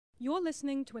You're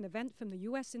listening to an event from the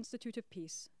U.S. Institute of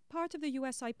Peace, part of the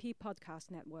USIP podcast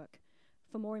network.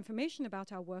 For more information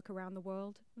about our work around the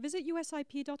world, visit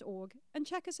usip.org and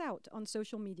check us out on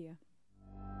social media.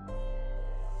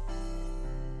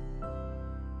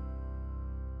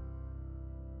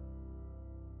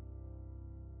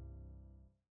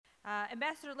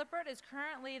 Ambassador Lippert is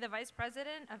currently the Vice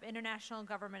President of International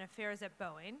Government Affairs at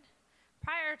Boeing.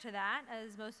 Prior to that,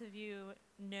 as most of you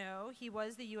know, he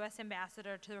was the U.S.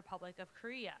 Ambassador to the Republic of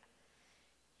Korea.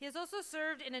 He has also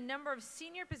served in a number of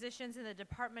senior positions in the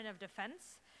Department of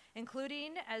Defense,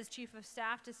 including as Chief of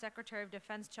Staff to Secretary of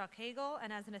Defense Chuck Hagel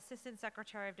and as an Assistant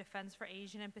Secretary of Defense for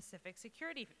Asian and Pacific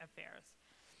Security Affairs.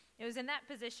 It was in that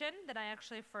position that I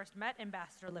actually first met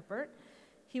Ambassador Lippert.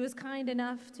 He was kind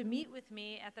enough to meet with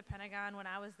me at the Pentagon when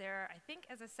I was there, I think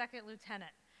as a second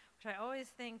lieutenant, which I always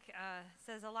think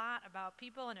says a lot about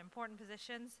people in important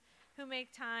positions who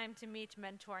make time to meet,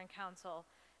 mentor, and counsel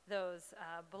those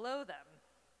below them.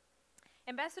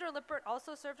 Ambassador Lippert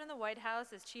also served in the White House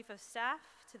as Chief of Staff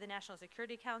to the National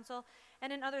Security Council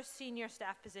and in other senior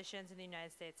staff positions in the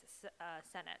United States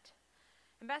Senate.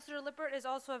 Ambassador Lippert is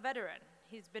also a veteran.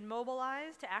 He's been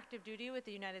mobilized to active duty with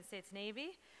the United States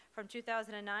Navy from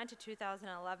 2009 to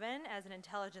 2011 as an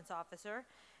intelligence officer,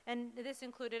 and this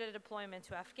included a deployment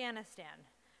to Afghanistan.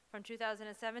 From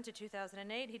 2007 to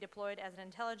 2008, he deployed as an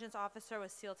intelligence officer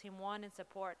with SEAL Team 1 in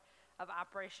support of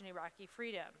Operation Iraqi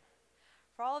Freedom.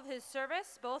 For all of his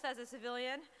service, both as a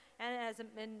civilian and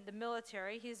in the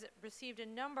military, he's received a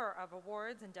number of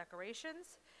awards and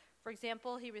decorations. For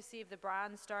example, he received the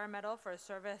Bronze Star Medal for his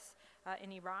service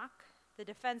in Iraq, the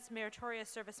Defense Meritorious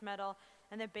Service Medal,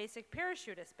 and the Basic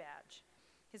Parachutist Badge.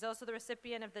 He's also the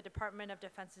recipient of the Department of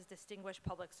Defense's Distinguished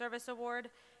Public Service Award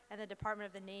and the Department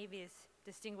of the Navy's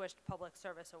Distinguished Public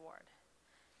Service Award.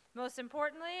 Most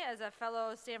importantly, as a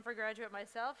fellow Stanford graduate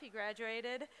myself, he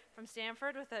graduated from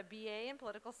Stanford with a BA in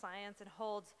political science and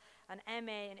holds an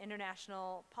MA in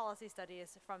international policy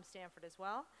studies from Stanford as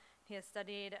well. He has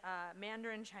studied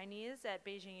Mandarin Chinese at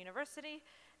Beijing University,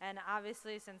 and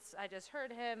obviously, since I just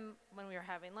heard him when we were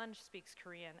having lunch, speaks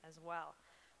Korean as well.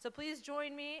 So please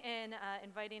join me in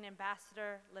inviting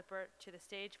Ambassador Lippert to the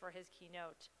stage for his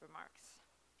keynote remarks.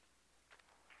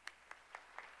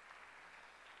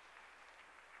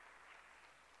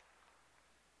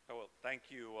 Oh, well, thank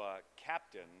you,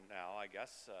 Captain, now, I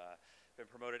guess. Been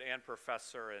promoted and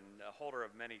professor and holder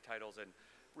of many titles, and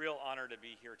real honor to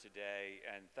be here today.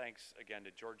 And thanks again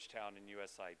to Georgetown and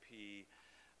USIP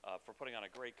for putting on a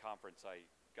great conference. I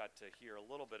got to hear a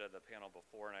little bit of the panel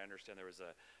before, and I understand there was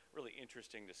a really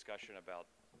interesting discussion about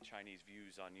Chinese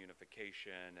views on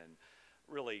unification, and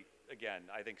really,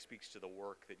 again, I think speaks to the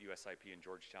work that USIP and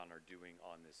Georgetown are doing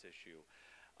on this issue.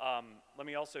 Let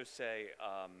me also say,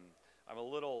 I'm a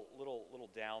little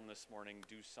down this morning.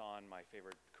 Doosan, my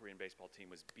favorite Korean baseball team,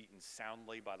 was beaten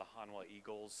soundly by the Hanwha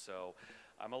Eagles, so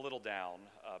I'm a little down.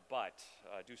 But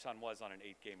Doosan was on an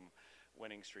 8-game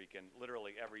winning streak, and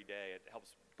literally every day it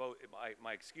helps. Both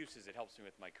my excuse is it helps me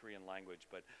with my Korean language,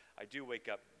 but I do wake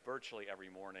up virtually every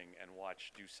morning and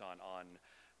watch Doosan on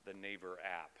the Naver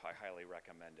app. I highly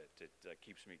recommend it. It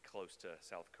keeps me close to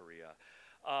South Korea.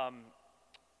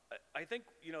 I think,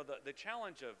 you know, the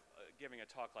challenge of giving a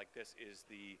talk like this is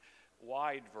the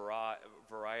wide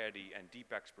variety and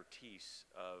deep expertise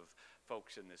of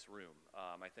folks in this room.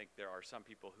 I think there are some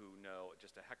people who know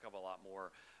just a heck of a lot more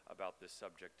about this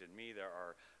subject than me. There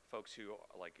are folks who,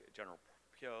 like General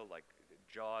Pyo, like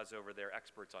Jaws over there,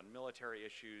 experts on military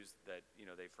issues that, you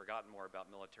know, they've forgotten more about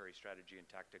military strategy and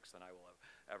tactics than I will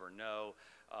ever know.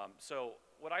 So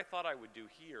what I thought I would do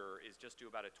here is just do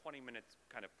about a 20-minute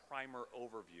kind of primer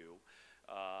overview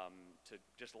to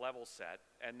just level set,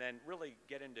 and then really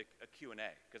get into a Q&A,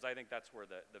 because I think that's where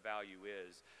the value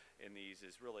is in these,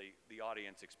 is really the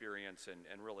audience experience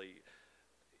and really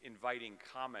inviting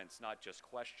comments, not just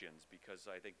questions, because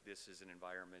I think this is an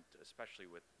environment, especially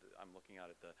with, I'm looking out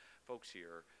at the folks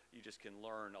here, you just can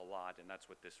learn a lot, and that's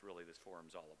what this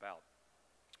forum's all about.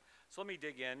 So let me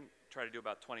dig in, try to do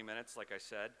about 20 minutes, like I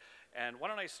said, and why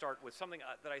don't I start with something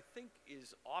that I think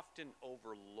is often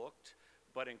overlooked,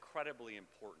 but incredibly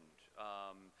important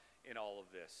in all of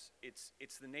this.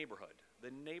 It's the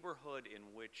neighborhood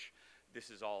in which this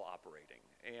is all operating.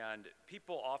 And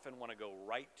people often want to go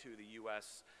right to the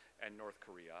US and North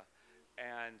Korea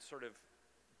and sort of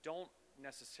don't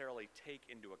necessarily take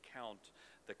into account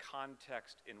the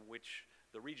context in which,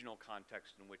 the regional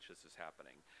context in which this is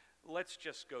happening. Let's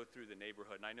just go through the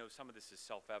neighborhood. And I know some of this is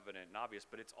self-evident and obvious,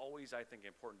 but it's always, I think,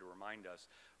 important to remind us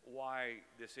why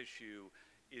this issue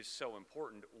is so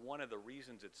important. One of the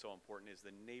reasons it's so important is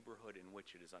the neighborhood in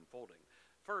which it is unfolding.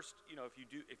 First,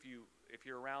 if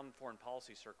you're around foreign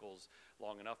policy circles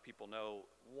long enough, people know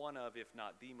one of, if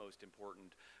not the most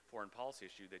important foreign policy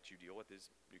issue that you deal with is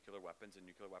nuclear weapons and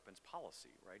nuclear weapons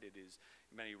policy, right? It is,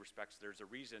 in many respects, there's a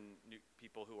reason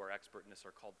people who are expert in this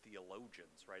are called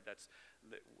theologians, right?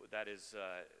 That is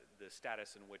the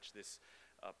status in which this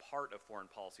part of foreign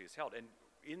policy is held. And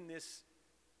in this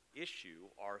issue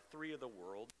are 3 of the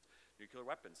world's nuclear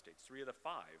weapon states. 3 of the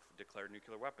 5 declared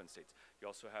nuclear weapon states. You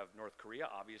also have North Korea,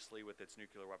 obviously, with its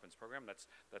nuclear weapons program.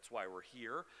 That's why we're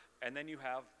here. And then you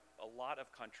have a lot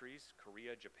of countries,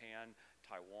 Korea, Japan,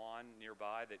 Taiwan,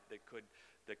 nearby, that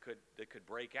could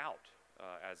break out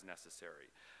as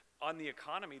necessary. On the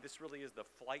economy, this really is the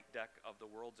flight deck of the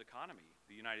world's economy.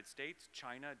 The United States,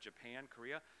 China, Japan,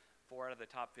 Korea, 4 out of the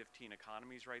top 15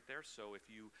 economies right there. So if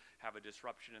you have a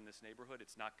disruption in this neighborhood,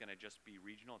 it's not going to just be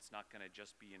regional. It's not going to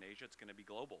just be in Asia. It's going to be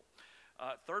global.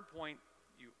 Third point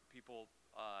people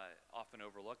often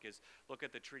overlook is look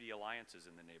at the treaty alliances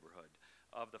in the neighborhood.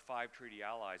 Of the 5 treaty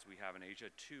allies we have in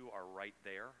Asia, 2 are right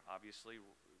there, obviously,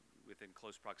 within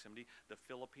close proximity. The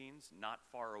Philippines, not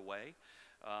far away.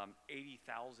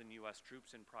 80,000 U.S.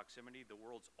 troops in proximity, the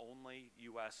world's only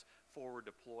U.S. forward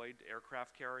deployed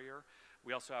aircraft carrier.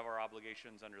 We also have our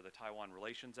obligations under the Taiwan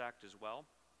Relations Act as well.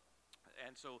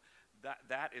 And so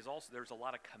that is also, there's a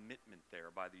lot of commitment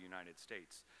there by the United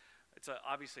States.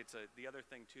 Obviously, the other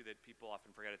thing too that people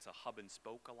often forget, it's a hub and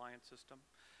spoke alliance system.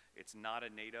 It's not a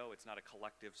NATO, it's not a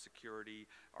collective security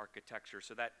architecture,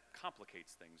 so that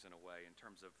complicates things in a way in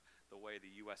terms of the way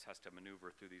the U.S. has to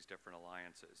maneuver through these different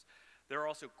alliances. There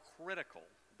are also critical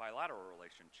bilateral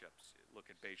relationships. Look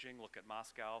at Beijing, look at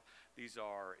Moscow. These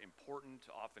are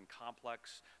important, often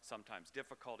complex, sometimes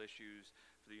difficult issues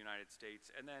for the United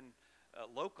States. And then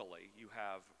locally, you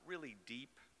have really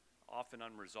deep, often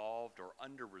unresolved or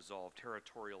under-resolved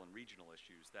territorial and regional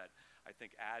issues that I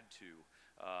think add to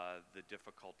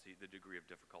the degree of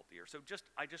difficulty here. So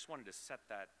I just wanted to set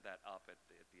that up at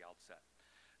the outset.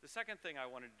 The second thing I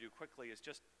wanted to do quickly is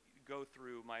just go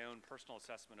through my own personal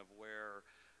assessment of where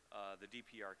the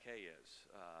DPRK is,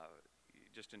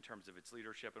 just in terms of its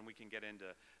leadership, and we can get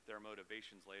into their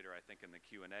motivations later, I think, in the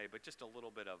Q&A, but just a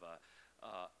little bit of a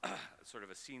sort of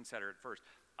a scene setter at first.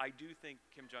 I do think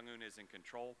Kim Jong-un is in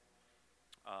control.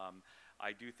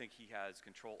 I do think he has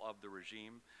control of the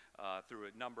regime through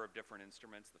a number of different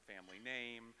instruments, the family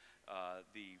name,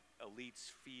 the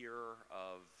elite's fear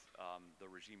of the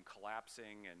regime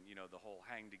collapsing, and the whole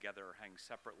hang together or hang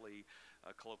separately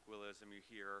colloquialism you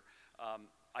hear.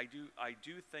 I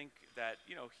do think that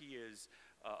he is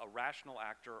a rational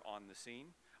actor on the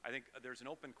scene. I think there's an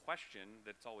open question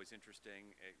that's always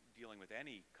interesting dealing with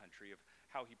any country of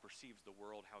how he perceives the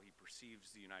world, how he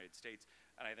perceives the United States,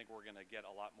 and I think we're going to get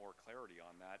a lot more clarity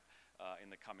on that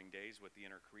in the coming days with the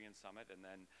Inter-Korean Summit and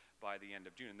then by the end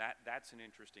of June. That's an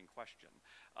interesting question.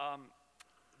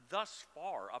 Thus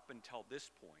far, up until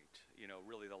this point,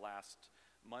 really the last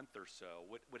month or so,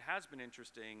 what has been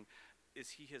interesting is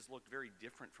he has looked very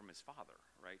different from his father,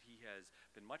 right? He has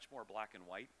been much more black and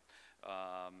white.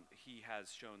 He has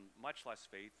shown much less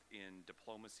faith in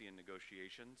diplomacy and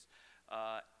negotiations.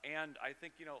 And I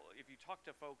think, if you talk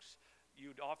to folks,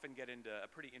 you'd often get into a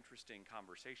pretty interesting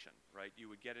conversation, right? You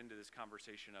would get into this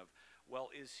conversation of, well,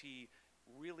 is he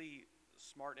really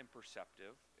smart and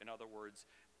perceptive? In other words,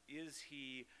 is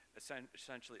he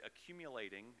essentially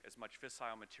accumulating as much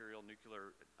fissile material,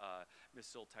 nuclear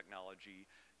missile technology,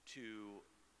 to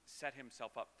set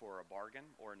himself up for a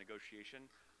bargain or a negotiation,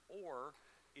 or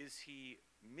is he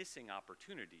missing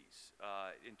opportunities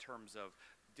in terms of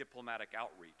diplomatic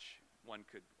outreach? One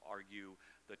could argue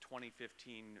the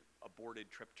 2015 aborted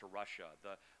trip to Russia,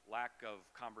 the lack of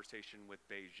conversation with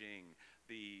Beijing,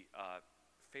 the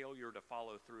failure to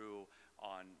follow through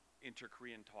on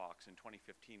inter-Korean talks in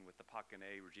 2015 with the Park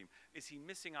Geun-hye regime. Is he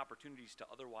missing opportunities to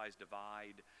otherwise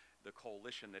divide the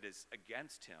coalition that is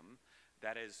against him,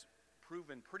 that has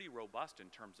proven pretty robust in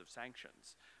terms of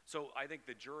sanctions? So I think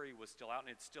the jury was still out,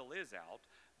 and it still is out,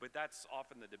 but that's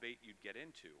often the debate you'd get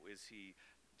into. Is he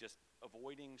just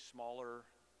avoiding smaller,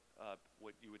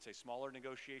 what you would say smaller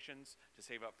negotiations to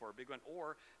save up for a big one,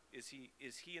 or is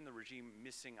he in the regime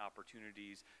missing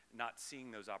opportunities, not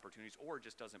seeing those opportunities, or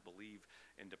just doesn't believe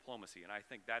in diplomacy? And I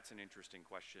think that's an interesting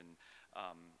question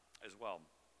as well.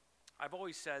 I've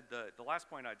always said the last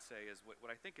point I'd say is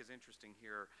what I think is interesting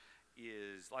here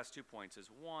is, last 2 points, is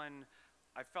one,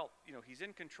 I felt, he's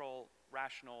in control,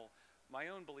 rational. My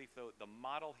own belief, though, the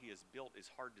model he has built is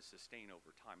hard to sustain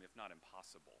over time, if not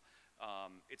impossible.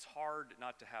 it's hard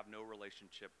not to have no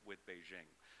relationship with Beijing,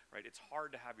 right? It's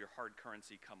hard to have your hard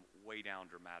currency come way down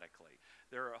dramatically.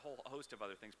 There are a whole host of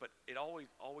other things, but it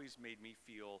always made me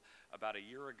feel about a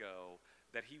year ago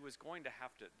that he was going to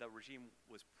have to, the regime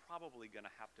was probably going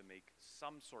to have to make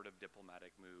some sort of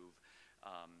diplomatic move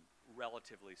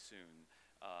relatively soon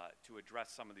to address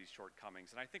some of these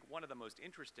shortcomings. And I think one of the most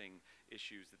interesting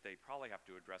issues that they probably have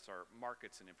to address are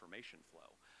markets and information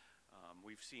flow.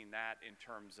 We've seen that in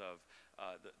terms of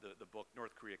the book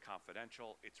North Korea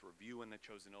Confidential, its review in the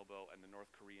Chosunobo, and the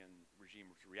North Korean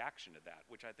regime's reaction to that,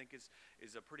 which I think is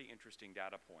a pretty interesting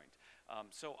data point.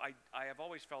 So I have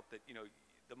always felt that, you know,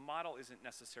 the model isn't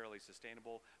necessarily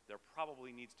sustainable. There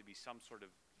probably needs to be some sort of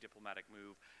diplomatic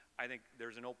move. I think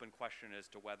there's an open question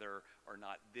as to whether or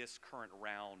not this current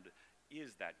round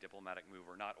is that diplomatic move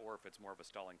or not, or if it's more of a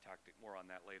stalling tactic. More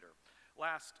on that later.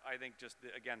 Last, I think just,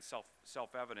 again,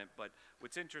 self-evident, but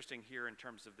what's interesting here in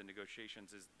terms of the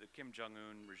negotiations is the Kim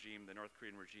Jong-un regime, the North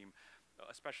Korean regime,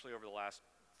 especially over the last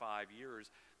 5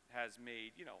 years, has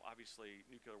made, you know, obviously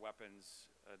nuclear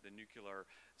weapons, the nuclear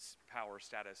power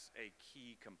status a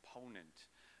key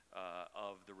component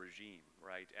of the regime,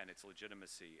 right, and its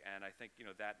legitimacy. And I think, you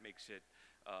know, that makes it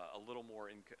a little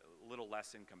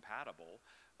less incompatible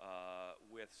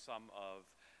with some of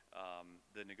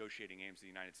the negotiating aims of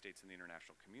the United States and the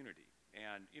international community.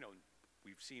 And, you know,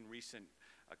 we've seen recent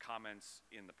comments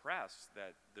in the press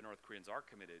that the North Koreans are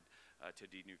committed to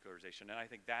denuclearization, and I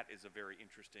think that is a very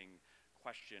interesting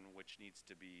question which needs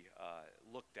to be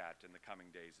looked at in the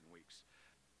coming days and weeks.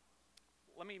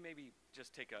 Let me maybe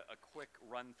just take a quick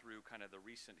run through kind of the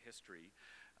recent history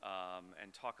and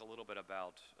talk a little bit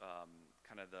about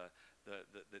kind of the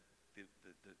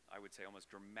I would say almost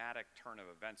dramatic turn of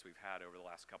events we've had over the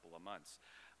last couple of months.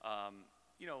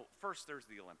 You know, first there's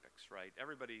the Olympics, right?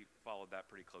 Everybody followed that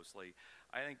pretty closely.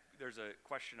 I think there's a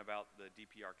question about the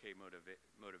DPRK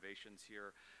motivations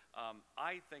here.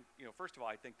 I think, you know, first of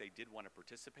all, I think they did want to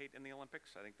participate in the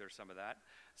Olympics. I think there's some of that.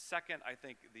 Second, I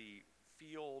think the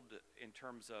field in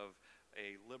terms of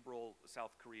a liberal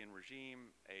South Korean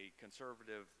regime, a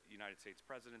conservative United States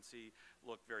presidency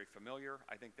looked very familiar.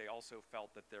 I think they also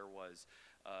felt that there was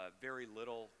very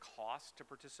little cost to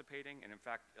participating, and in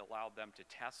fact allowed them to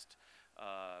test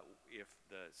if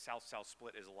the South-South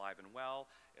split is alive and well.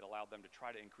 It allowed them to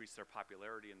try to increase their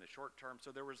popularity in the short term.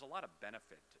 So there was a lot of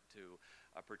benefit to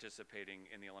participating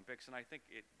in the Olympics, and I think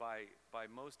by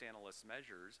most analysts'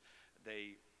 measures,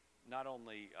 they not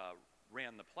only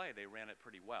ran the play, they ran it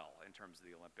pretty well in terms of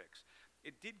the Olympics.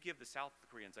 It did give the South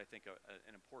Koreans, I think,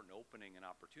 an important opening and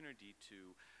opportunity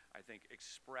to, I think,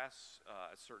 express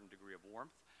a certain degree of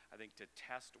warmth, I think, to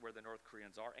test where the North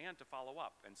Koreans are and to follow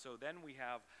up. And so then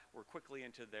we're quickly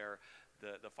into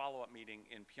the follow-up meeting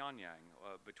in Pyongyang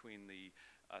between the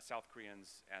South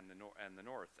Koreans and the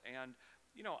North. And,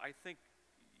 you know, I think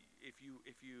if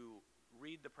you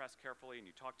read the press carefully and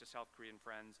you talk to South Korean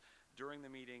friends, during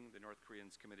the meeting, the North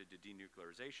Koreans committed to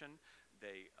denuclearization.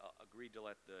 They agreed to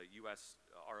let the U.S.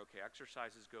 ROK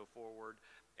exercises go forward,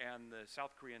 and the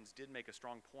South Koreans did make a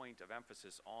strong point of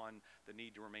emphasis on the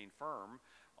need to remain firm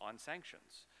on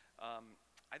sanctions.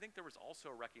 I think there was also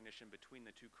a recognition between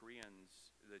the two Korean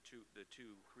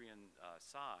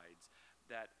sides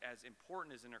that as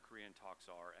important as inter-Korean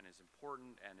talks are, and as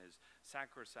important and as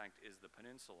sacrosanct as the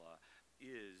peninsula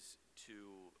is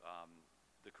to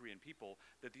the Korean people,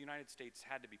 that the United States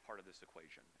had to be part of this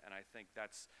equation. And I think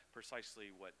that's precisely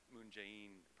what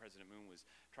President Moon was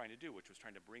trying to do, which was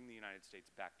trying to bring the United States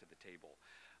back to the table.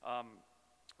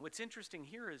 What's interesting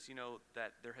here is, you know,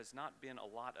 that there has not been a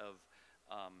lot of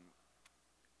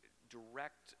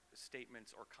direct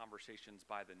statements or conversations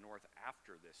by the North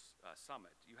after this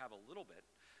summit. You have a little bit.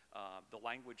 The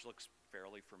language looks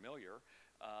fairly familiar,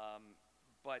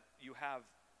 but you have,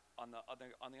 on the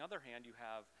other hand, you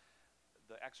have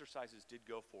the exercises did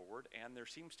go forward, and there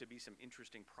seems to be some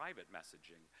interesting private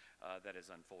messaging that has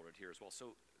unfolded here as well.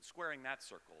 So squaring that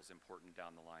circle is important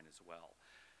down the line as well.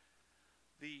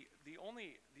 The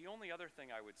only other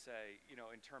thing I would say, you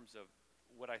know, in terms of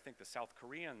what I think the South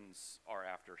Koreans are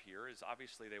after here is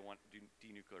obviously they want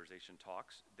denuclearization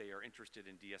talks. They are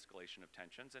interested in de-escalation of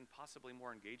tensions and possibly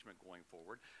more engagement going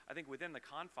forward. I think within the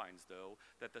confines, though,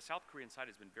 that the South Korean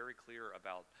side has been very clear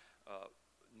about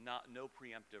no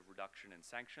preemptive reduction in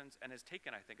sanctions, and has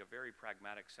taken, I think, a very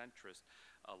pragmatic centrist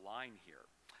line here.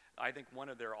 I think one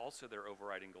of their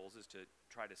overriding goals is to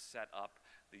try to set up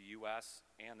the U.S.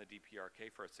 and the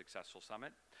DPRK for a successful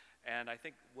summit. And I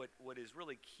think what is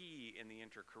really key in the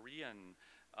inter-Korean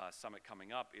summit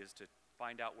coming up is to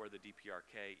find out where the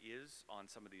DPRK is on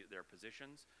some of their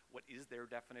positions, what is their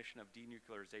definition of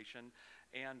denuclearization,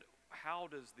 and how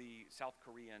does the South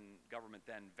Korean government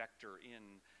then vector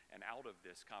in and out of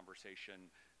this conversation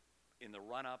in the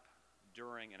run-up,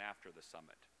 during, and after the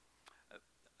summit.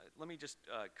 Let me just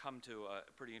come to a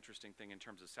pretty interesting thing in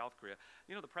terms of South Korea.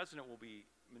 You know, the president will be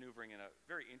maneuvering in a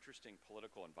very interesting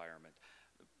political environment.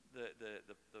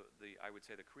 I would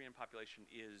say the Korean population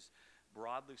is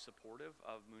broadly supportive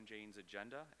of Moon Jae-in's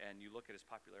agenda, and you look at his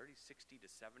popularity, 60 to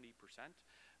 70%.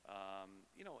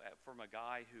 You know, from a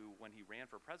guy who, when he ran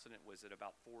for president, was at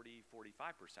about 40,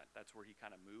 45%. That's where he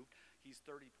kind of moved. He's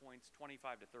 30 points,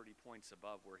 25 to 30 points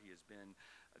above where he has been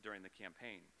during the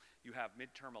campaign. You have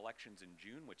midterm elections in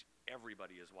June, which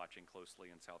everybody is watching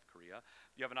closely in South Korea.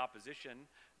 You have an opposition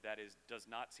that does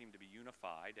not seem to be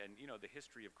unified, and you know, the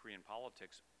history of Korean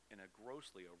politics in a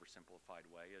grossly oversimplified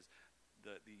way is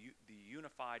the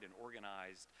unified and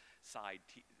organized side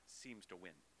seems to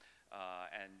win.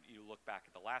 And you look back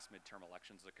at the last midterm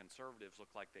elections, the conservatives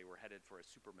looked like they were headed for a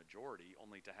supermajority,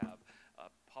 only to have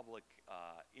public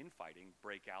infighting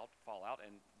fall out,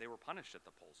 and they were punished at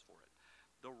the polls for it.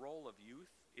 The role of youth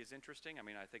is interesting. I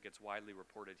mean, I think it's widely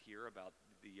reported here about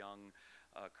the young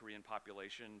Korean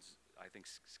population's, I think,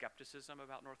 skepticism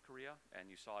about North Korea, and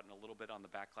you saw it in a little bit on the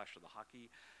backlash of the hockey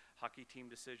team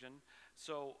decision.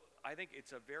 So I think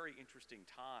it's a very interesting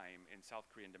time in South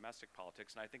Korean domestic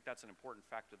politics, and I think that's an important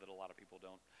factor that a lot of people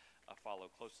don't follow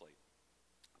closely.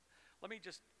 Let me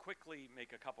just quickly make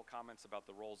a couple comments about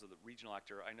the roles of the regional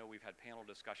actor. I know we've had panel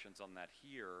discussions on that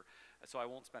here, so I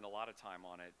won't spend a lot of time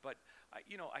on it. But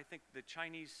you know, I think the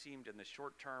Chinese seemed in the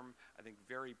short term, I think,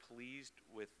 very pleased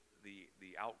with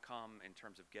the outcome in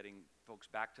terms of getting folks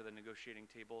back to the negotiating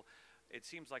table. It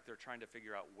seems like they're trying to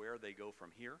figure out where they go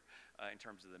from here in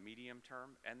terms of the medium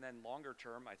term. And then longer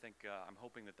term, I think I'm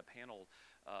hoping that the panel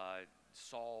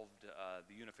solved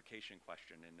the unification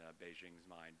question in Beijing's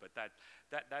mind. But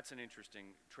that's an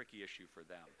interesting, tricky issue for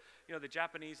them. You know, the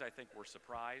Japanese, I think, were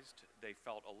surprised. They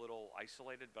felt a little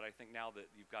isolated, but I think now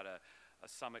that you've got a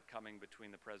summit coming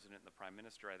between the president and the prime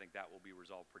minister, I think that will be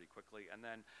resolved pretty quickly. And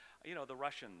then, you know, the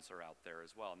Russians are out there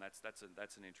as well, and that's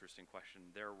an interesting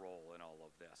question, their role in all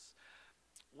of this.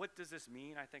 What does this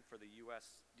mean, I think, for the U.S.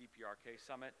 DPRK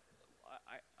summit?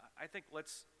 I think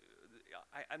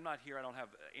I'm not here, I don't have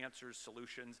answers,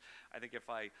 solutions. I think if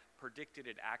I predicted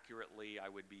it accurately, I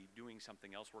would be doing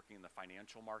something else, working in the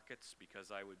financial markets,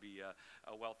 because I would be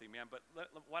a wealthy man. But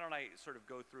why don't I sort of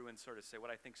go through and sort of say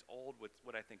what I think's old,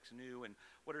 what I think's new, and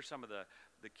what are some of the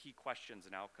key questions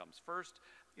and outcomes. First,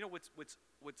 you know,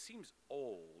 what seems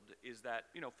old is that,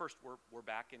 you know, first we're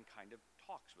back in kind of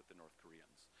talks with the North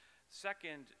Koreans.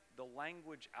 Second, the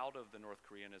language out of the North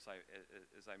Korean, as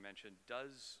I mentioned,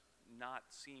 does not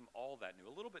seem all that new.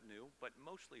 A little bit new, but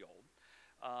mostly old.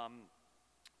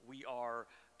 We are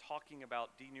talking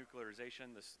about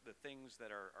denuclearization. The things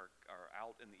that are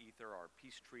out in the ether are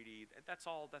peace treaty. That's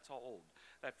all old.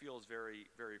 That feels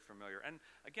very, very familiar. And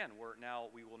again,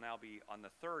 we will now be on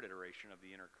the third iteration of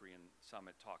the Inter-Korean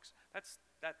Summit talks.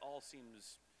 That all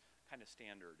seems kind of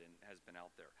standard and has been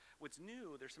out there. What's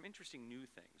new, there's some interesting new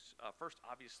things. First,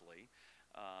 obviously,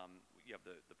 you have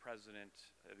the president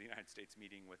of the United States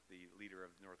meeting with the leader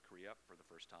of North Korea for the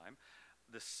first time.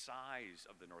 The size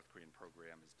of the North Korean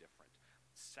program is different.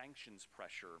 Sanctions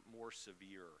pressure more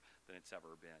severe than it's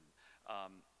ever been.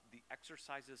 The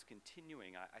exercises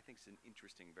continuing, I think, is an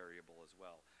interesting variable as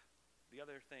well. The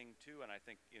other thing, too, and I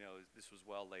think, you know, this was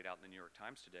well laid out in the New York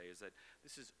Times today, is that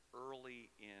this is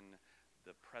early in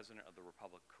the president of the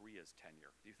Republic of Korea's tenure.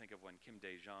 You think of when Kim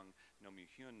Dae-jung, Roh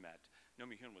Moo-hyun met. Roh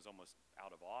Moo-hyun was almost out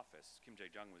of office. Kim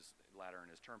Dae-jung was latter in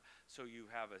his term. So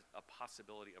you have a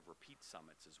possibility of repeat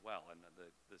summits as well, and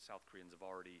the South Koreans have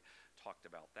already talked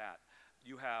about that.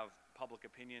 You have public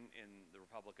opinion in the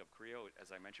Republic of Korea, as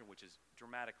I mentioned, which is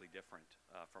dramatically different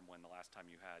from when the last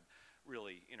time you had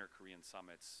really inter-Korean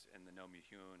summits in the Roh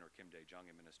Moo-hyun or Kim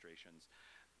Dae-jung administrations.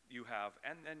 You have,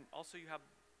 and then also you have,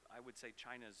 I would say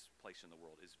China's place in the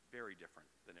world is very different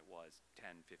than it was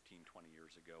 10, 15, 20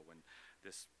 years ago when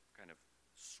this kind of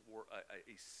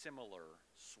a similar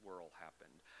swirl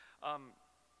happened.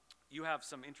 You have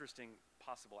some interesting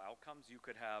possible outcomes. You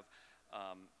could have,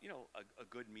 you know, a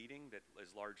good meeting that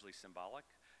is largely symbolic.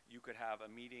 You could have a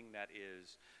meeting that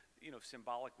is, you know,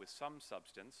 symbolic with some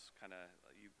substance,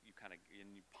 you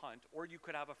punt, or you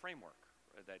could have a framework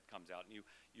that comes out. And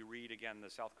you read, again,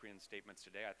 the South Korean statements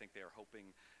today. I think they are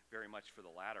hoping very much for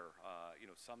the latter, you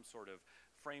know, some sort of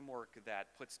framework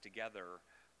that puts together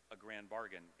a grand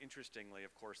bargain. Interestingly,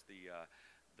 of course, the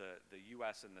the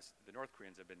U.S. and the North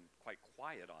Koreans have been quite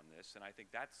quiet on this, and I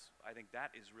think that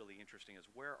is really interesting. Is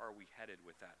where are we headed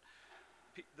with that?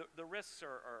 The risks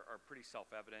are pretty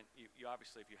self-evident. You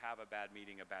obviously, if you have a bad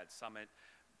meeting, a bad summit,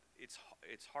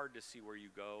 it's hard to see where you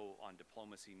go on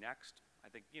diplomacy next. I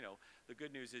think, the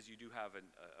good news is you do have a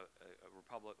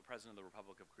president of the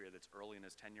Republic of Korea that's early in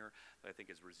his tenure that I think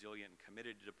is resilient and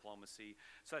committed to diplomacy.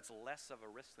 So that's less of a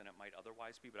risk than it might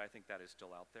otherwise be, but I think that is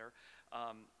still out there.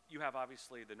 You have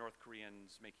obviously the North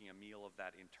Koreans making a meal of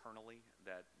that internally,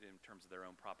 that in terms of their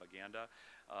own propaganda.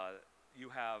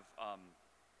 You have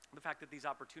the fact that these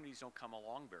opportunities don't come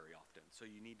along very often, so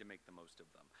you need to make the most of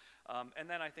them. And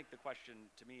then I think the question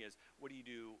to me is, what do you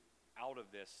do out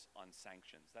of this on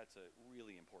sanctions? That's a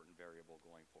really important variable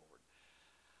going forward.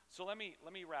 So let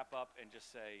me wrap up and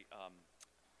just say,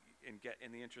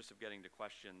 in the interest of getting to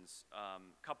questions,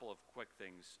 couple of quick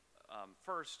things.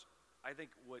 First, I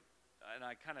think and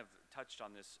I kind of touched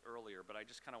on this earlier, but I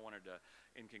just kind of wanted to,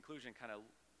 in conclusion, kind of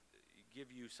give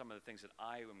you some of the things that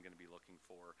I am going to be looking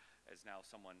for as now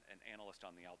an analyst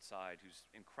on the outside who's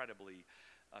incredibly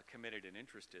committed and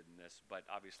interested in this, but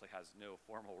obviously has no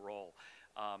formal role.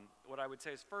 What I would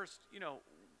say is first,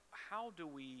 how do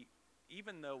we,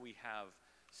 even though we have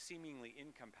seemingly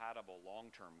incompatible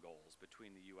long-term goals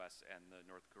between the U.S. and the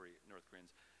North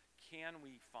Koreans, can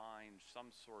we find some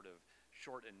sort of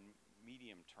short and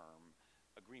medium-term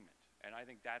agreement? And I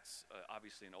think that's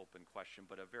obviously an open question,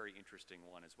 but a very interesting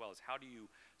one as well, is how do you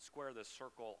square the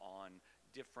circle on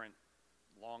different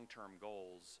long-term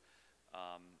goals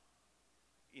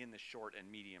in the short and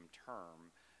medium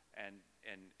term, and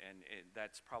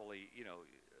that's probably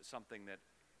something that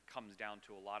comes down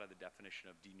to a lot of the definition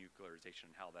of denuclearization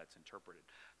and how that's interpreted.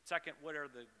 Second, what are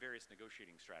the various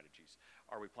negotiating strategies?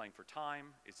 Are we playing for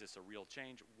time? Is this a real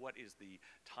change? What is the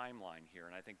timeline here?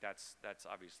 And I think that's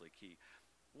obviously key.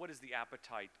 What is the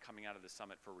appetite coming out of the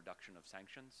summit for reduction of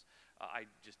sanctions? I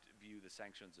just view the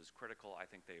sanctions as critical. I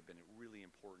think they have been really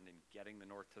important in getting the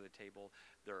North to the table.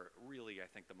 They're really, I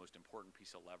think, the most important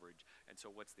piece of leverage. And so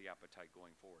what's the appetite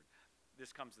going forward?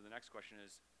 This comes to the next question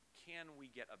is, can we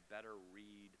get a better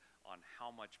read on how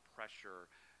much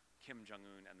pressure Kim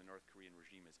Jong-un and the North Korean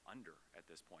regime is under at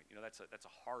this point? That's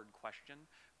a hard question,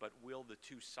 but will the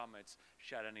two summits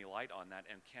shed any light on that,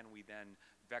 and can we then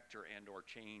vector and or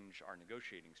change our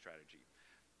negotiating strategy?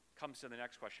 Comes to the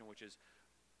next question, which is,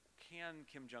 can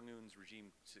Kim Jong-un's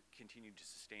regime continue to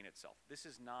sustain itself? This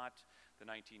is not the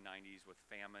 1990s with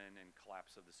famine and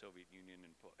collapse of the Soviet Union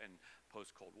and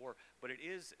post-Cold War, but it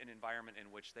is an environment in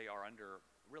which they are under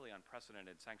really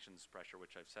unprecedented sanctions pressure,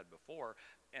 which I've said before,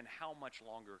 and how much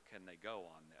longer can they go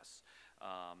on this?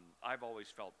 I've always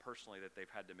felt personally that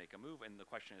they've had to make a move, and the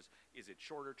question is it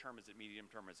shorter term, is it medium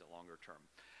term, is it longer term?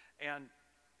 And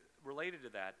related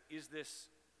to that, is this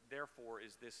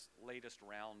latest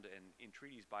round in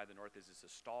treaties by the North, is this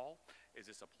a stall? Is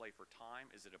this a play for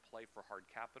time? Is it a play for hard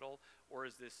capital? Or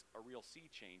is this a real sea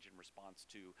change in response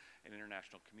to an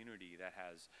international community that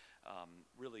has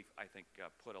really, I think,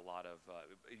 put a lot of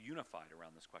unified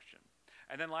around this question?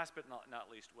 And then last but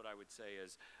not least, what I would say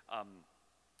is,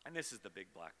 and this is the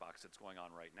big black box that's going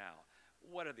on right now,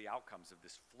 what are the outcomes of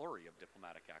this flurry of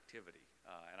diplomatic activity?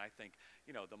 And I think,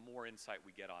 the more insight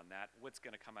we get on that, what's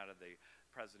going to come out of the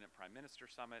President-Prime Minister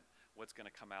Summit, what's going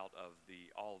to come out of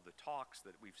all of the talks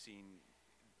that we've seen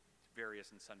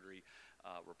various and sundry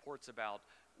reports about,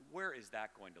 where is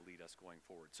that going to lead us going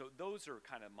forward? So those are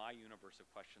kind of my universe of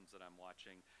questions that I'm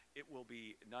watching. It will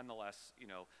be nonetheless,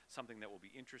 something that will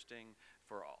be interesting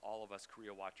for all of us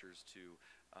Korea watchers to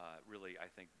really,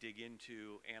 I think, dig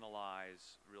into,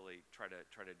 analyze, really try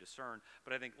to discern.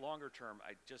 But I think longer term,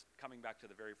 just coming back to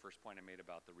the very first point I made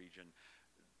about the region,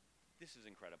 this is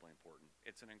incredibly important.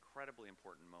 It's an incredibly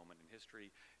important moment in history.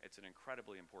 It's an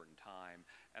incredibly important time.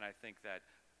 And I think that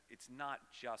it's not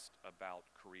just about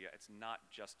Korea. It's not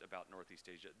just about Northeast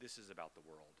Asia. This is about the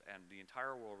world. And the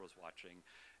entire world was watching.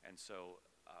 And so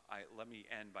let me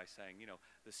end by saying,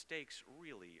 the stakes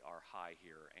really are high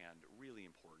here and really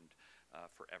important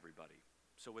for everybody.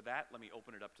 So with that, let me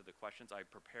open it up to the questions. I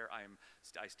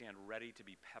stand ready to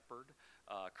be peppered,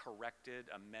 corrected,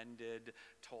 amended,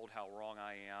 told how wrong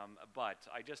I am. But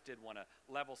I just did want to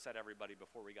level set everybody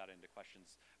before we got into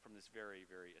questions from this very,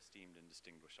 very esteemed and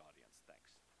distinguished audience.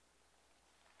 Thanks.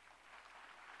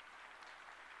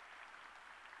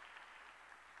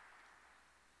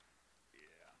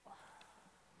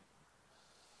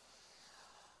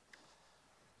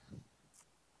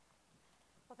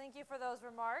 Well, thank you for those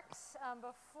remarks.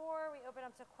 Before we open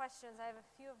up to questions, I have a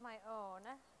few of my own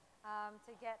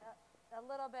to get a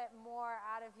little bit more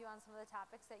out of you on some of the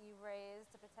topics that you raised,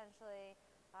 to potentially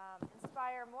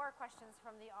inspire more questions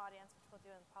from the audience, which we'll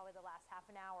do in probably the last half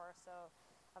an hour or so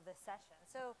of this session.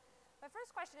 So my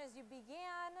first question is, you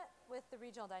began with the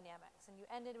regional dynamics, and you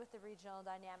ended with the regional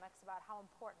dynamics about how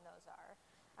important those are.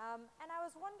 And I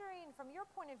was wondering, from your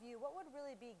point of view, what would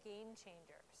really be game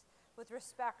changers with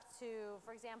respect to,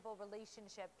 for example,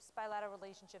 relationships, bilateral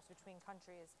relationships between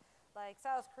countries like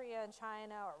South Korea and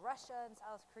China, or Russia and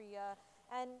South Korea?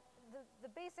 And the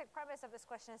basic premise of this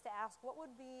question is to ask, what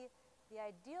would be the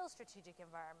ideal strategic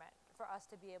environment for us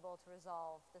to be able to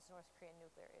resolve this North Korean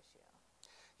nuclear issue?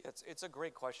 Yeah, it's a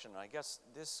great question. I guess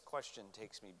this question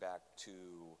takes me back to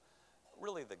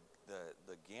really the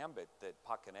gambit that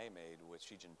Park Geun-hye made with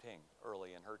Xi Jinping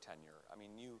early in her tenure. I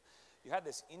mean, you had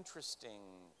this interesting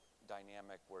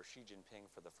dynamic where Xi Jinping,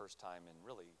 for the first time in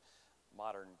really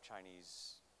modern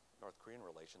Chinese-North Korean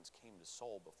relations, came to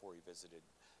Seoul before he visited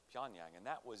Pyongyang. And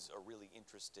that was a really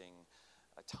interesting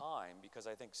time, because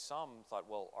I think some thought,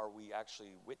 well, are we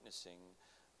actually witnessing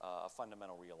a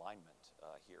fundamental realignment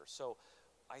here? So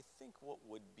I think what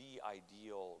would be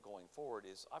ideal going forward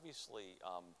is obviously,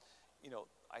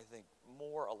 I think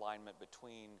more alignment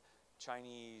between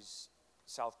Chinese,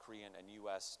 South Korean, and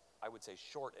U.S., I would say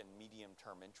short and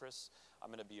medium-term interests. I'm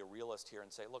going to be a realist here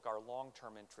and say, look, our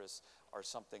long-term interests are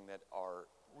something that are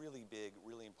really big,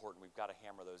 really important. We've got to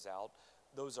hammer those out.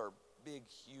 Those are big,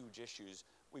 huge issues.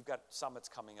 We've got summits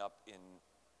coming up in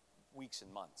weeks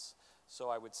and months. So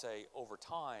I would say over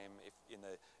time, if in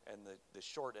the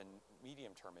short and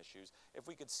medium-term issues, if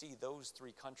we could see those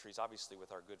three countries, obviously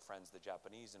with our good friends, the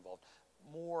Japanese, involved,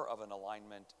 more of an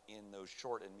alignment in those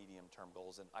short and medium-term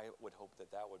goals, and I would hope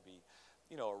that that would be,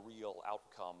 a real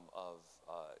outcome of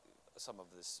some of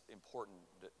this important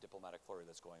diplomatic flurry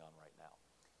that's going on right now.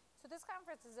 So this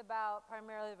conference is about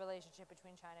primarily the relationship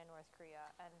between China and North Korea.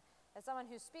 And as someone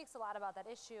who speaks a lot about that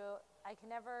issue, I can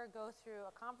never go through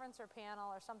a conference or panel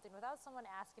or something without someone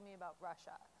asking me about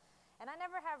Russia. And I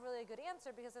never have really a good answer,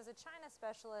 because as a China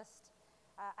specialist,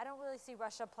 I don't really see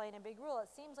Russia playing a big role. It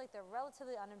seems like they're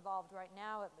relatively uninvolved right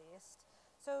now, at least.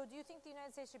 So do you think the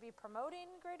United States should be promoting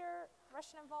greater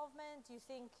Russian involvement? Do you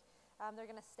think they're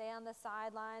going to stay on the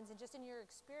sidelines? And just in your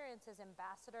experience as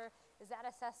ambassador, is that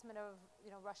assessment of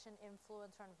Russian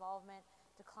influence or involvement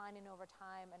declining over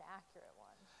time an accurate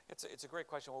one? It's a great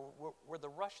question. Where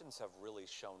the Russians have really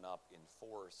shown up in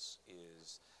force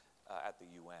is at the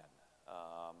UN,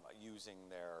 using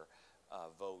their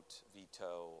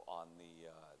veto on the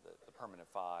Permanent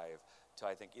Five to,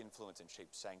 I think, influence and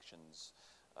shape sanctions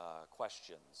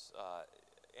questions.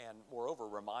 And moreover,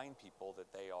 remind people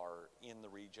that they are in the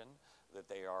region, that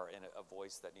they are in a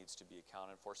voice that needs to be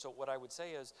accounted for. So what I would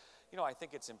say is, I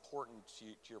think it's important, to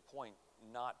your point,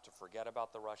 not to forget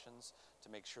about the Russians, to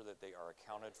make sure that they are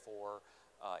accounted for,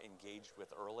 engaged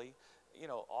with early.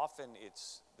 Often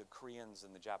it's the Koreans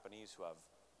and the Japanese who have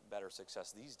better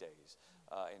success these days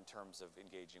in terms of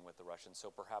engaging with the Russians.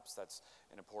 So perhaps that's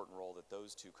an important role that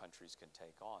those two countries can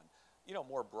take on.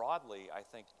 More broadly, I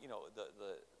think,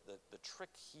 the trick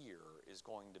here is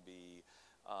going to be,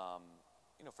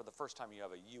 for the first time you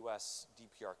have a U.S.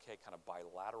 DPRK kind of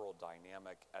bilateral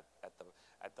dynamic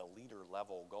at the leader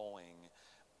level going,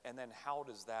 and then how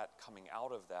does that, coming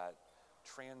out of that,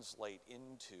 translate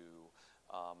into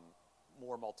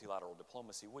more multilateral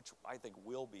diplomacy, which I think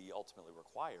will be ultimately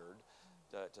required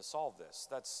to solve this.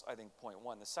 That's, I think, point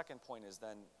one. The second point is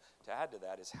then, to add to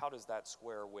that, is how does that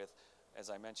square with, as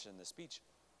I mentioned in the speech,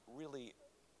 really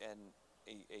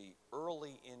a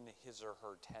early in his or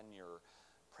her tenure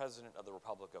President of the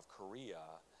Republic of Korea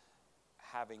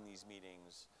having these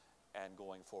meetings and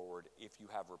going forward if you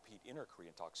have repeat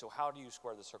inter-Korean talks. So how do you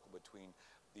square the circle between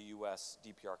the U.S.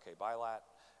 DPRK bilat?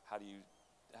 How do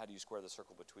you square the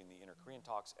circle between the inter-Korean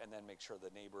talks, and then make sure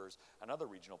the neighbors and other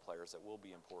regional players that will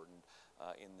be important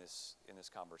in this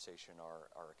conversation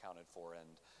are accounted for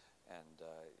and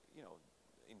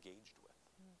engaged with.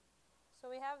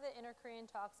 So we have the inter-Korean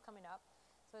talks coming up.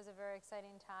 So it's a very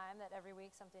exciting time that every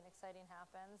week something exciting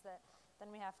happens, that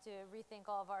then we have to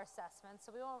rethink all of our assessments.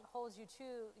 So we won't hold you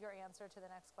to your answer to the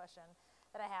next question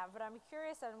that I have, but I'm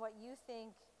curious on what you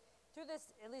think, through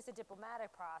this, at least a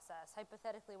diplomatic process,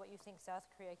 hypothetically, what you think South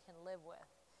Korea can live with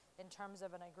in terms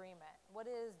of an agreement. What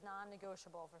is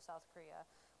non-negotiable for South Korea?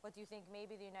 What do you think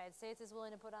maybe the United States is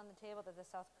willing to put on the table that the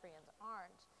South Koreans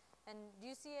aren't? And do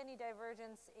you see any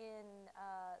divergence in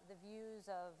the views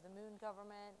of the Moon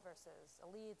government versus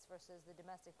elites versus the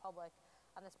domestic public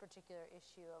on this particular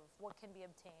issue of what can be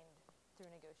obtained through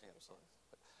negotiations? Absolutely.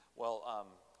 Well,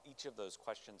 each of those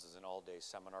questions is an all-day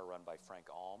seminar run by Frank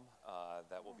Alm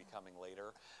that will be coming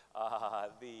later. I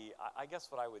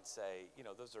guess what I would say,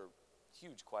 those are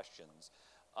huge questions.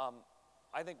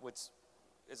 I think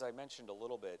as I mentioned a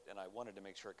little bit, and I wanted to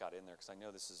make sure it got in there because I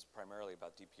know this is primarily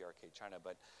about DPRK China,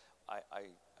 but I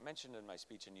mentioned in my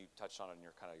speech, and you touched on it in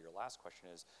your last question,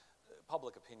 is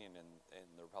public opinion in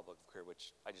the Republic of Korea,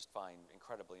 which I just find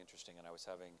incredibly interesting. And I was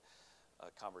having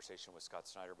a conversation with Scott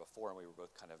Snyder before, and we were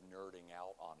both kind of nerding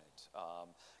out on it.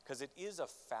 Because it is a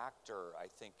factor, I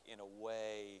think, in a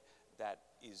way that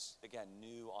is, again,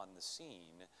 new on the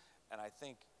scene. And I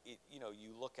think,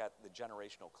 you look at the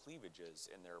generational cleavages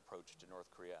in their approach to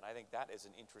North Korea, and I think that is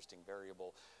an interesting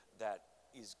variable that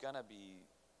is going to be,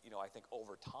 I think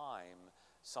over time,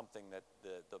 something that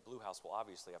the Blue House will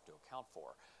obviously have to account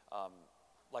for.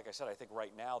 Like I said, I think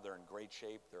right now they're in great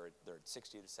shape. They're at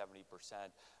 60 to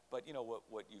 70%. But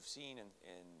what you've seen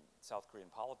in South Korean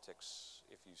politics,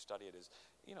 if you study it, is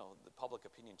the public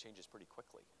opinion changes pretty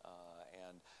quickly,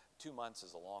 and 2 months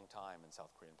is a long time in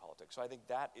South Korean politics. So I think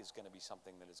that is going to be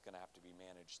something that is going to have to be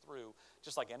managed through,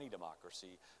 just like any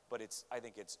democracy. But I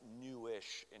think it's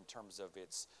newish in terms of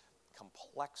its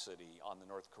complexity on the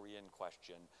North Korean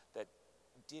question that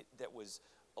was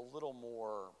a little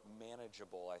more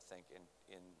manageable, I think,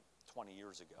 in 20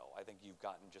 years ago. I think you've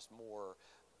gotten just more,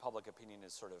 public opinion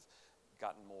has sort of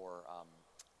gotten more,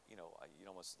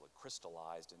 almost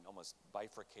crystallized and almost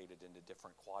bifurcated into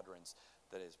different quadrants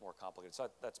that is more complicated. So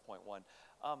that's point one.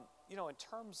 In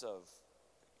terms of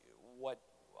what,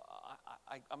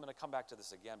 I'm going to come back to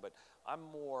this again, but I'm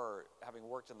more, having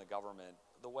worked in the government,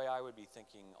 the way I would be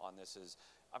thinking on this is,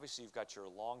 obviously you've got your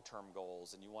long-term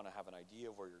goals and you want to have an idea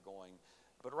of where you're going.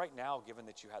 But right now, given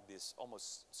that you had this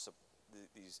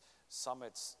these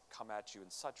summits come at you in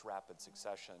such rapid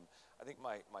succession, I think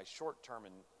my short-term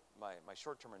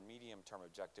and medium-term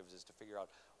objectives is to figure out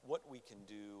what we can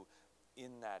do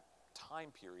in that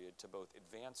time period to both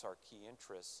advance our key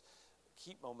interests,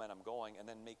 keep momentum going, and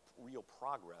then make real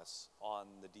progress on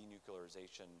the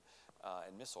denuclearization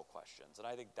and missile questions. And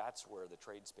I think that's where the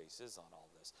trade space is on all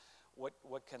this.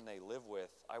 What can they live with?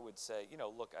 I would say,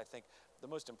 look, I think the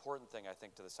most important thing, I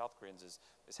think, to the South Koreans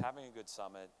is having a good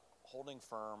summit, holding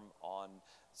firm on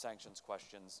sanctions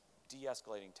questions,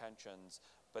 de-escalating tensions,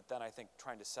 but then I think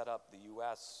trying to set up the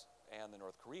U.S. and the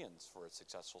North Koreans for a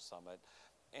successful summit.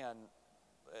 And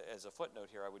as a footnote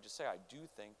here, I would just say I do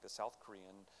think the South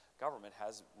Korean government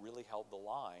has really held the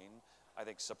line, I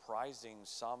think surprising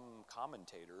some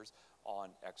commentators,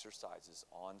 on exercises,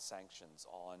 on sanctions,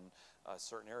 on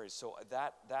certain areas. So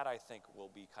that I think will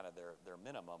be kind of their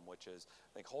minimum, which is,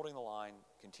 I think, holding the line,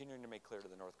 continuing to make clear to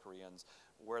the North Koreans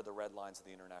where the red lines of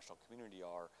the international community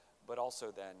are, but also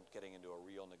then getting into a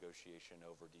real negotiation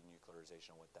over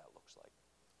denuclearization and what that looks like.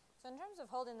 So in terms of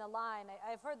holding the line,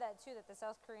 I've heard that too, that the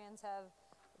South Koreans have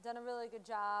done a really good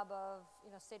job of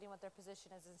stating what their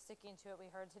position is and sticking to it. We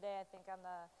heard today, I think, on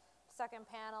the second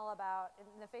panel about,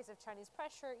 in the face of Chinese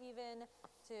pressure even,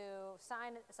 to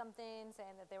sign something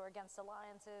saying that they were against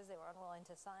alliances, they were unwilling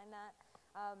to sign that.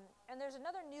 And there's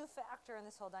another new factor in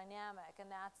this whole dynamic, and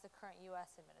that's the current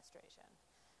U.S. administration.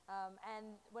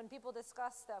 And when people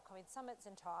discuss the upcoming summits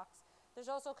and talks, there's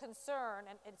also concern,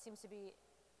 and it seems to be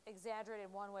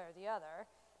exaggerated one way or the other,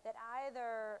 that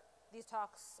either these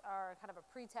talks are kind of a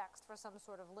pretext for some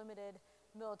sort of limited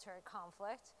military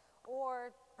conflict,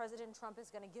 or President Trump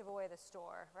is going to give away the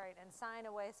store, right, and sign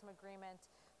away some agreement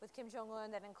with Kim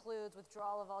Jong-un that includes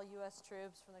withdrawal of all U.S.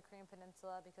 troops from the Korean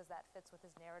Peninsula because that fits with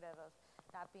his narrative of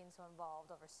not being so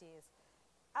involved overseas.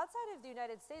 Outside of the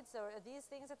United States, though, are these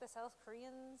things that the South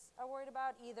Koreans are worried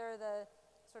about, either the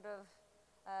sort of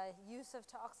use of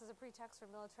talks as a pretext for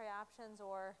military options,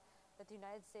 or that the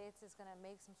United States is going to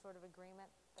make some sort of agreement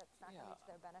that's not going to be to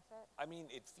their benefit? I mean,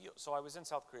 so I was in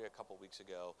South Korea a couple weeks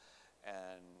ago,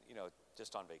 and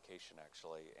just on vacation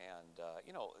actually, and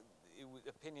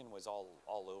opinion was all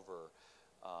over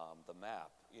the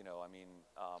map.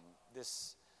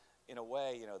 This, in a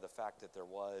way, the fact that there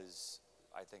was,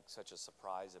 I think, such a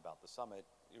surprise about the summit,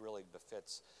 it really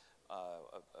befits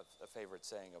a favorite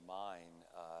saying of mine,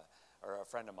 or a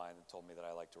friend of mine that told me that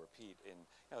I like to repeat. And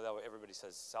everybody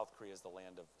says South Korea is the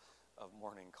land of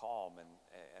morning calm, and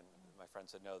my friend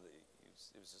said no.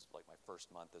 It was just like my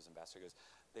first month as ambassador. He goes,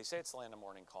 they say it's the land of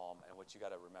morning calm, and what you got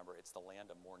to remember, it's the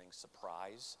land of morning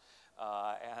surprise.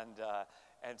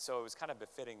 And so it was kind of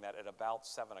befitting that at about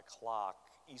 7 o'clock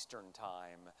Eastern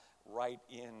time, right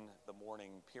in the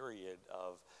morning period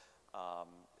of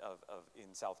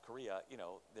in South Korea,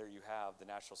 there you have the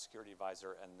National Security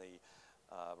Advisor and the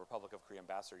Republic of Korea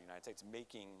ambassador to the United States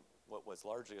making what was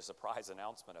largely a surprise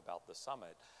announcement about the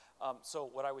summit. So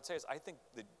what I would say is I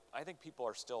think people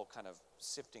are still kind of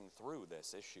sifting through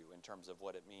this issue in terms of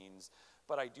what it means,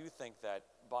 but I do think that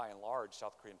by and large,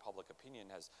 South Korean public opinion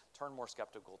has turned more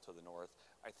skeptical to the North.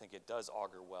 I think it does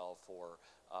augur well for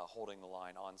holding the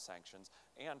line on sanctions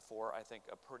and for, I think,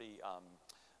 a pretty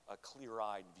a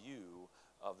clear-eyed view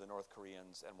of the North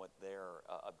Koreans and what their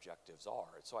objectives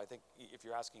are. So I think if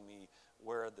you're asking me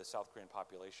where the South Korean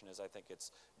population is, I think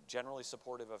it's generally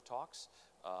supportive of talks.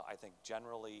 I think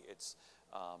generally it's,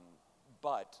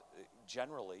 but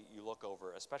generally you look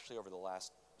over, especially over the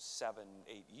last 7,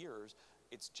 8 years,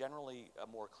 it's generally a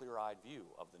more clear-eyed view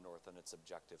of the North and its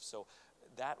objectives. So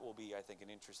that will be, I think, an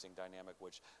interesting dynamic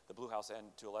which the Blue House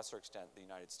and, to a lesser extent, the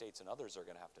United States and others are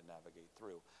going to have to navigate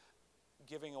through.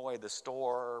 Giving away the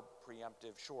store,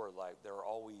 preemptive, sure, like there are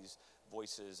always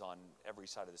voices on every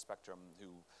side of the spectrum who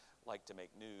like to make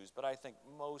news, but I think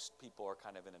most people are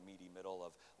kind of in a meaty middle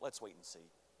of let's wait and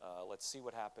see. Let's see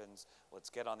what happens, let's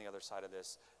get on the other side of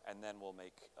this, and then we'll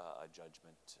make a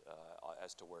judgment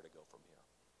as to where to go from here.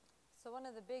 So one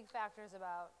of the big factors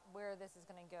about where this is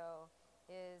going to go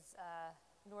is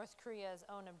North Korea's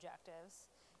own objectives.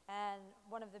 And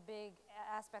one of the big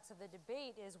aspects of the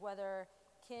debate is whether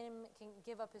Kim can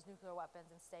give up his nuclear weapons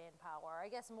and stay in power. I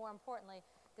guess more importantly,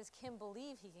 does Kim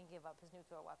believe he can give up his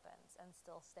nuclear weapons and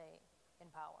still stay in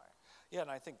power? Yeah,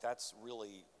 and I think that's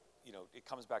really, you know, it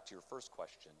comes back to your first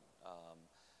question,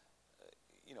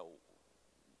 you know,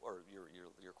 or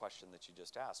your question that you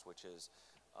just asked, which is,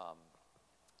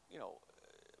 you know,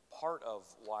 part of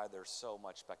why there's so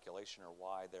much speculation or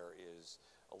why there is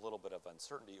a little bit of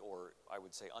uncertainty, or I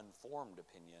would say unformed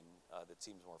opinion that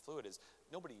seems more fluid, is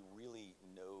nobody really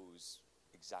knows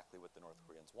exactly what the North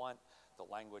Koreans want. The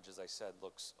language, as I said,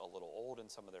 looks a little old in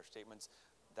some of their statements.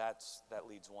 That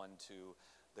leads one to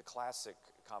the classic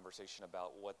conversation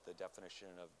about what the definition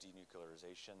of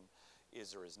denuclearization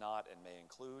is or is not and may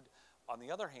include. On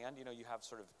the other hand, you know, you have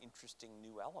sort of interesting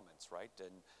new elements, right?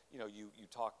 And you know, you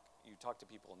talk to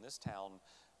people in this town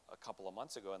a couple of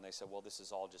months ago, and they said, well, this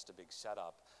is all just a big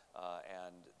setup,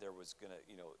 and there was gonna,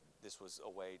 you know, this was a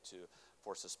way to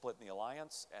force a split in the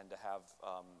alliance and to have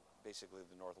basically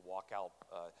the North walk out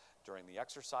during the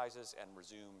exercises and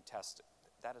resume test.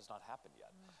 That has not happened yet.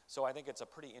 So I think it's a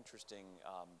pretty interesting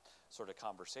sort of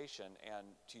conversation. And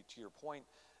to your point,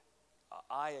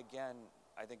 I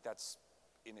think that's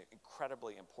an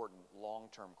incredibly important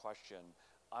long-term question.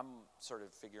 I'm sort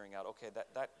of figuring out, okay,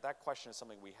 that question is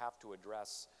something we have to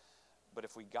address, but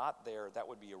if we got there, that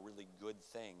would be a really good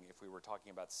thing if we were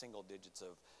talking about single digits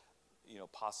of, you know,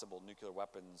 possible nuclear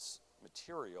weapons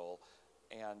material,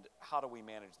 and how do we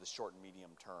manage the short and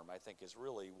medium term, I think is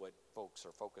really what folks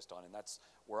are focused on, and that's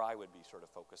where I would be sort of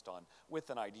focused on, with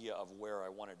an idea of where I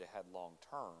wanted to head long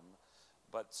term.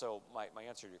 But so my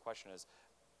answer to your question is,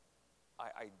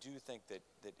 I do think that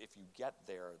if you get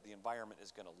there, the environment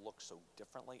is going to look so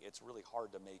differently. It's really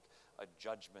hard to make a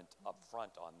judgment up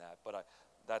front on that. But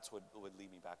that's what would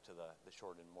lead me back to the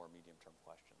short and more medium-term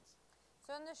questions.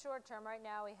 So in the short term, right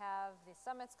now we have the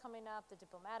summits coming up, the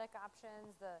diplomatic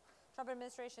options. The Trump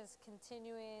administration is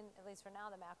continuing, at least for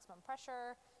now, the maximum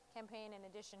pressure campaign, in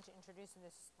addition to introducing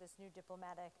this new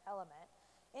diplomatic element.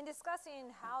 In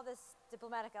discussing how this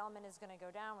diplomatic element is going to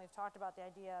go down, we've talked about the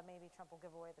idea maybe Trump will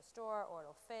give away the store, or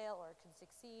it'll fail, or it could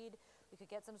succeed. We could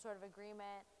get some sort of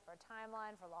agreement for a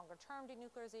timeline for longer-term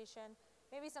denuclearization,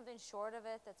 maybe something short of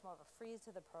it that's more of a freeze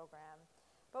to the program.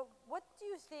 But what do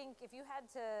you think, if you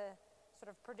had to sort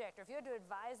of predict, or if you had to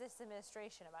advise this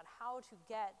administration about how to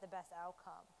get the best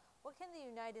outcome, what can the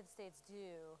United States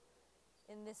do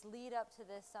in this lead up to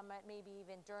this summit, maybe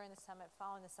even during the summit,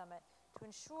 following the summit, to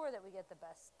ensure that we get the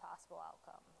best possible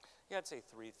outcome? Yeah, I'd say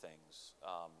 3 things.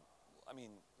 I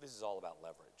mean, this is all about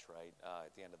leverage, right,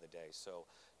 at the end of the day. So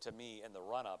to me, in the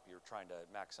run-up, you're trying to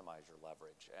maximize your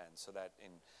leverage. And so that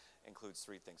includes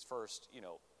 3 things. First, you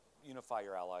know, unify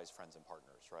your allies, friends, and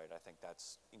partners, right? I think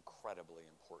that's incredibly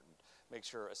important. Make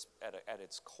sure at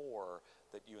its core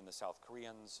that you and the South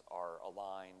Koreans are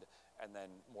aligned, and then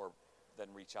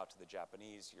reach out to the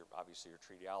Japanese, obviously your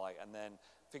treaty ally, and then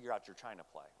figure out your China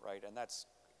play, right? And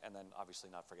then obviously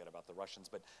not forget about the Russians,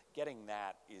 but getting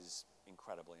that is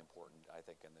incredibly important, I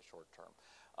think, in the short term.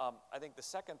 I think the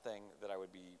second thing that I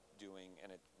would be doing,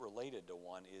 and it related to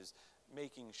one, is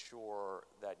making sure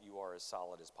that you are as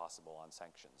solid as possible on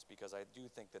sanctions, because I do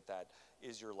think that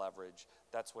is your leverage.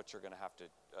 That's what you're going to have to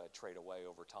trade away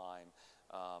over time,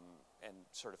 and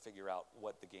sort of figure out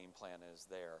what the game plan is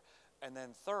there. And then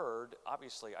third,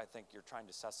 obviously, I think you're trying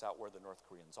to suss out where the North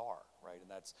Koreans are, right?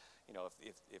 And that's, you know,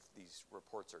 if these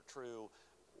reports are true,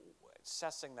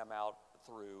 sussing them out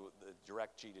through the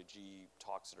direct G2G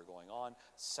talks that are going on,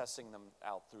 sussing them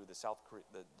out through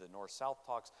the North-South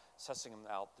talks, sussing them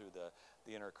out through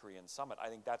the Inter-Korean Summit. I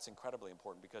think that's incredibly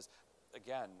important, because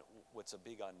again, what's a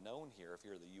big unknown here, if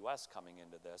you're the U.S. coming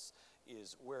into this,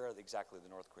 is where exactly the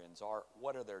North Koreans are,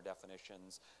 what are their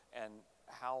definitions, and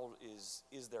how is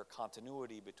there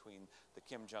continuity between the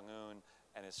Kim Jong-un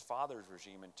and his father's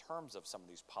regime in terms of some of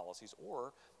these policies,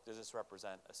 or does this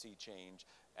represent a sea change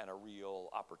and a real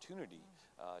opportunity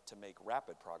to make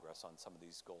rapid progress on some of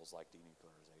these goals like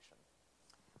denuclearization?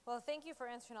 Well, thank you for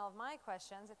answering all of my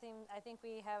questions. I think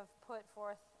we have put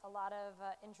forth a lot of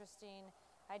interesting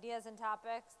ideas and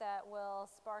topics that will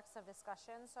spark some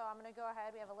discussion. So I'm going to go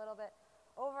ahead. We have a little bit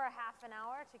over a half an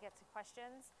hour to get to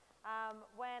questions.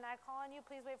 When I call on you,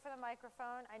 please wait for the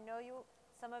microphone. I know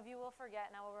some of you will forget,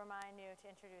 and I will remind you to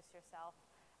introduce yourself.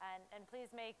 And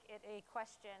please make it a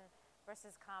question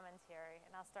versus commentary.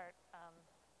 And I'll start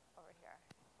over here.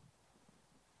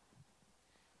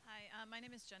 Hi, my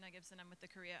name is Jenna Gibson. I'm with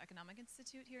the Korea Economic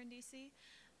Institute here in DC.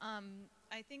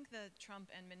 I think the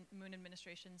Trump and Moon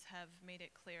administrations have made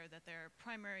it clear that their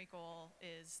primary goal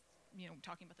is,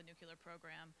 talking about the nuclear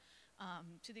program,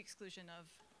 to the exclusion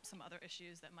of some other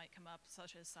issues that might come up,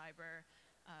 such as cyber,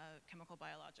 chemical,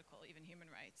 biological, even human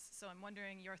rights. So I'm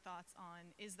wondering your thoughts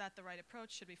on, is that the right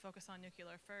approach? Should we focus on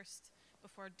nuclear first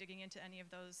before digging into any of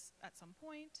those at some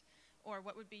point? Or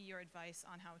what would be your advice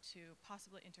on how to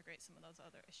possibly integrate some of those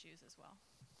other issues as well?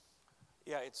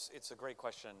 Yeah, it's a great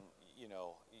question.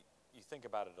 You think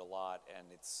about it a lot, and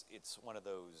it's one of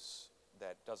those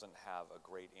that doesn't have a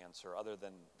great answer other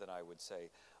than I would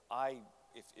say,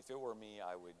 if it were me,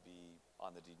 I would be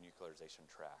on the denuclearization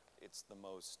track. It's the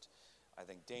most, I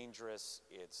think, dangerous.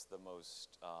 It's the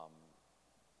most,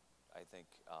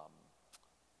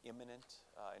 imminent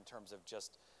in terms of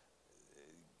just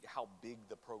how big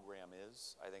the program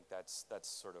is. I think that's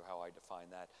sort of how I define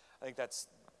that. I think that's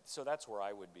where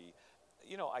I would be.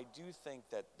 I do think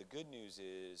that the good news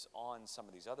is on some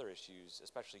of these other issues,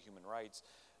 especially human rights,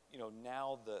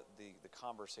 now the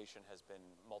conversation has been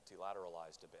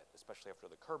multilateralized a bit, especially after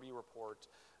the Kirby report,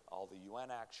 all the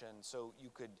UN action. So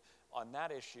on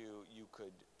that issue, you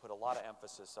could put a lot of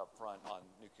emphasis up front on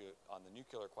the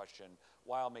nuclear question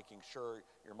while making sure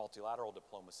your multilateral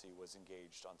diplomacy was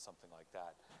engaged on something like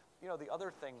that. The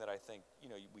other thing that I think,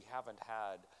 we haven't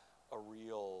had a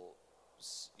real,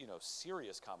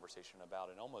 serious conversation about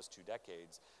in almost 2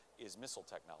 decades is missile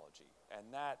technology.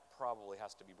 And that probably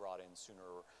has to be brought in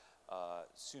sooner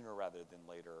rather than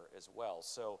later as well.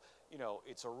 So,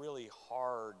 it's a really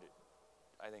hard,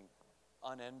 I think,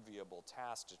 unenviable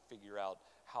task to figure out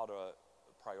how to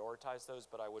prioritize those,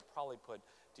 but I would probably put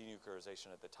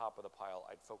denuclearization at the top of the pile.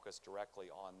 I'd focus directly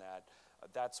on that.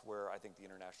 That's where I think the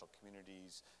international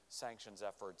community's sanctions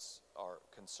efforts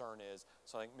concern is.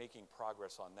 So I think making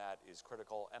progress on that is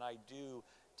critical. And I do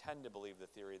tend to believe the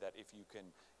theory that if you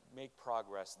can make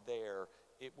progress there,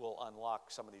 it will unlock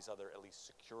some of these other, at least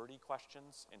security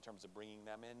questions in terms of bringing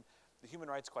them in. The human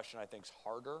rights question, I think, is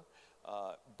harder,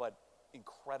 but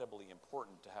incredibly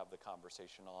important to have the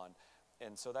conversation on.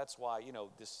 And so that's why,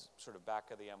 this sort of back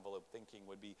of the envelope thinking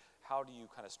would be, how do you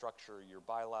kind of structure your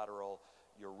bilateral,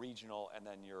 your regional, and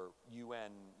then your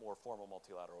UN more formal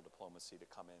multilateral diplomacy to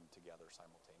come in together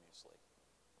simultaneously?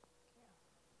 Thank you.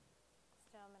 This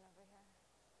gentleman over here.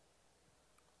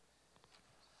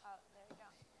 Oh, there you go.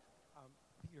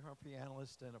 Peter Humphrey,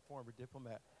 analyst and a former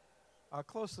diplomat.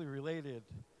 Closely related,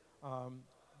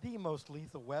 the most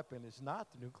lethal weapon is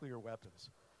not the nuclear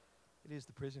weapons. It is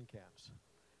the prison camps,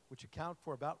 which account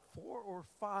for about 4 or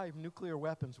 5 nuclear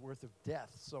weapons worth of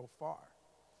death so far.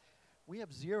 We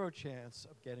have 0 chance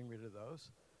of getting rid of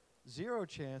those, 0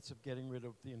 chance of getting rid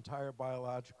of the entire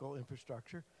biological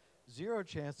infrastructure, 0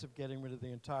 chance of getting rid of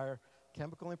the entire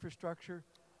chemical infrastructure,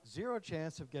 0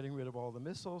 chance of getting rid of all the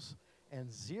missiles,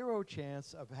 and 0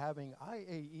 chance of having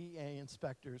IAEA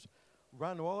inspectors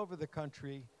run all over the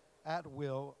country at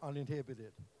will,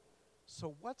 uninhibited.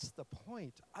 So what's the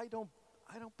point? I don't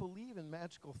believe in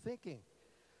magical thinking.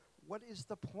 What is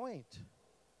the point?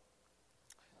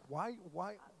 Why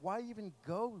even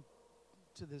go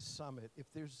to this summit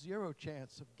if there's 0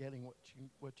 chance of getting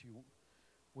what you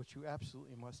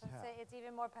absolutely must have? Say it's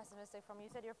even more pessimistic from you. You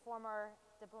said you're a former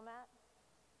diplomat?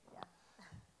 Yeah.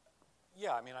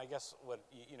 Yeah, I mean, I guess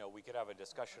we could have a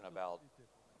discussion about,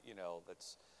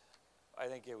 that's, I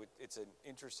think it's an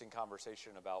interesting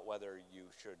conversation about whether you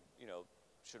should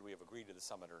we have agreed to the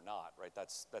summit or not, right?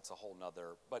 That's a whole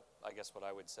nother, but I guess what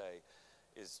I would say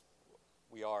is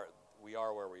we are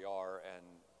where we are, and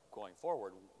going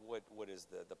forward, what is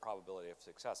the probability of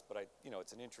success? But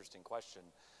it's an interesting question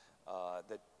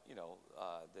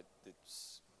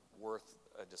that's worth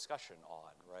a discussion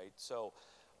on, right? So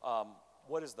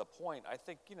what is the point? I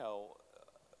think,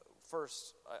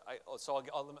 first,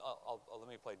 let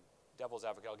me play devil's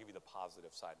advocate, I'll give you the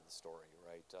positive side of the story,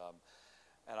 right?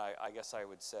 And I guess I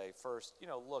would say first,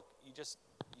 look, you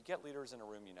get leaders in a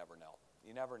room, you never know.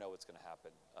 You never know what's going to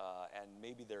happen. And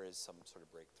maybe there is some sort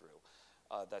of breakthrough.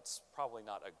 That's probably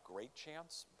not a great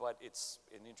chance, but it's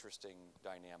an interesting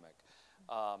dynamic.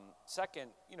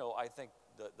 Second, I think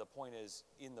the point is,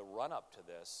 in the run-up to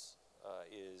this,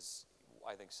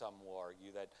 I think some will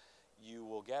argue that you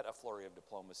will get a flurry of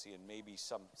diplomacy and maybe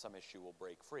some issue will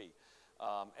break free.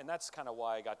 And that's kind of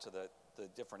why I got to the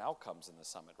different outcomes in the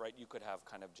summit, right? You could have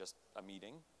kind of just a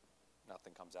meeting,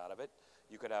 nothing comes out of it.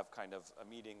 You could have kind of a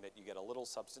meeting that you get a little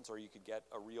substance, or you could get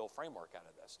a real framework out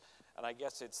of this. And I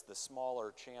guess it's the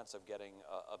smaller chance of getting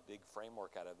a big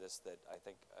framework out of this that I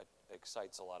think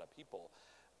excites a lot of people.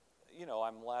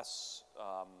 I'm less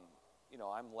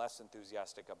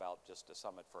enthusiastic about just a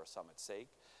summit for a summit's sake.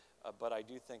 But I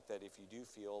do think that if you do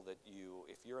feel that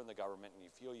if you're in the government and you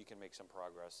feel you can make some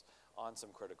progress on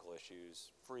some critical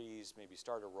issues, freeze, maybe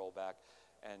start a rollback,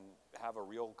 and have a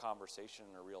real conversation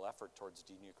and a real effort towards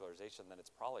denuclearization, then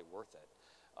it's probably worth it.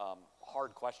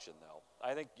 Hard question, though.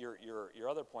 I think your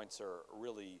other points are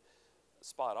really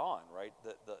spot on, right?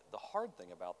 The hard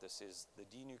thing about this is the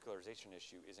denuclearization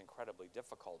issue is incredibly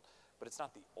difficult, but it's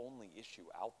not the only issue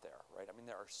out there, right? I mean,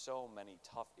 there are so many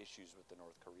tough issues with the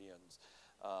North Koreans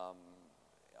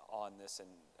on this, and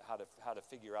how to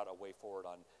figure out a way forward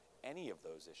on any of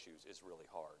those issues is really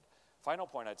hard. Final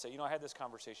point, I'd say, I had this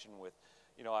conversation with,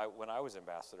 when I was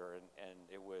ambassador, and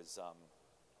it was,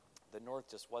 the North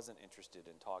just wasn't interested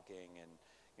in talking, and,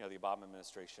 the Obama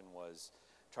administration was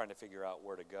trying to figure out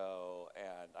where to go,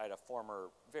 and I had a former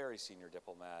very senior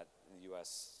diplomat in the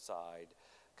U.S. side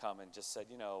come and just said,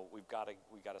 we've got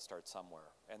to start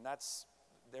somewhere. And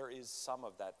there is some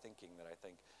of that thinking that I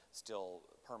think still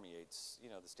permeates,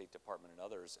 the State Department and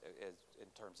others in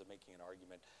terms of making an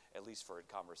argument, at least for a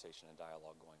conversation and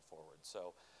dialogue going forward.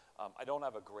 So I don't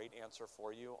have a great answer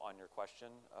for you on your question,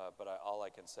 but all I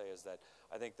can say is that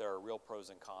I think there are real pros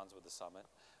and cons with the summit.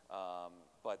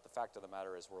 But the fact of the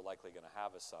matter is we're likely going to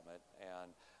have a summit,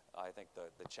 and I think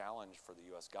the challenge for the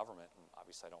U.S. government, and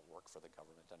obviously I don't work for the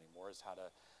government anymore, is how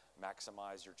to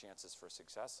maximize your chances for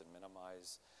success and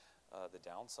minimize the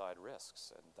downside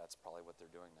risks, and that's probably what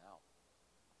they're doing now.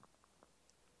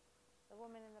 The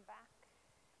woman in the back.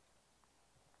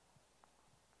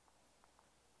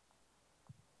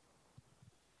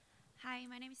 Hi,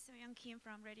 my name is So-Young Kim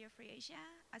from Radio Free Asia.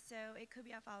 So it could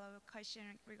be a follow-up question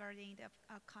regarding the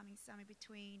upcoming summit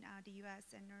between the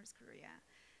U.S. and North Korea.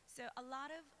 So a lot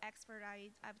of experts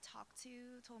I've talked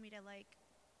to told me that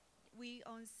we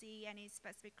don't see any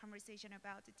specific conversation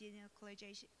about the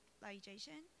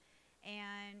denuclearization,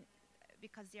 and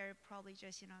because they're probably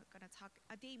just going to talk.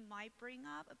 They might bring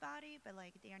up about it, but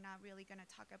they are not really going to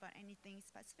talk about anything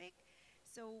specific.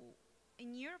 So,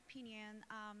 in your opinion,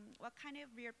 what kind of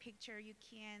real picture you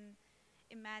can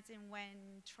imagine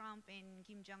when Trump and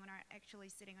Kim Jong-un are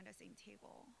actually sitting on the same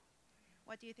table?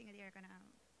 What do you think they're going to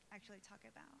actually talk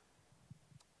about?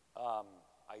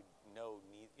 I know,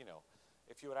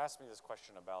 if you would ask me this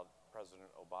question about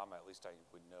President Obama, at least I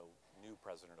knew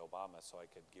President Obama, so I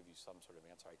could give you some sort of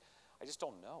answer. I just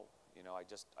don't know. I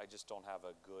just don't have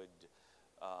a good.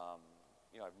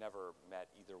 I've never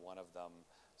met either one of them,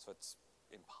 so it's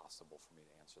impossible for me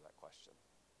to answer that question.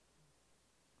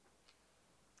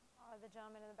 The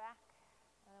gentleman in the back,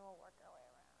 and then we'll work our way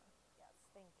around. Yes,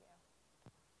 thank you.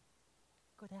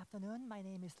 Good afternoon. My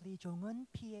name is Lee Jong-un,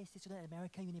 PhD student at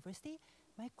American University.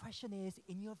 My question is,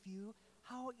 in your view,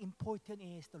 how important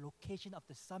is the location of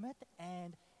the summit?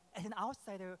 And as an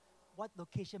outsider, what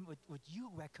location would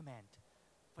you recommend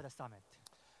for the summit?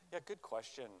 Yeah, good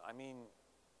question. I mean,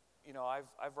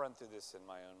 I've run through this in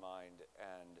my own mind,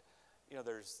 and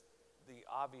there's the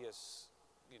obvious,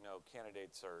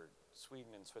 candidates are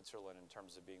Sweden and Switzerland in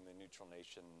terms of being the neutral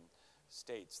nation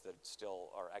states that still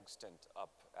are extant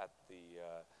up at the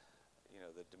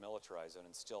demilitarized zone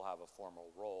and still have a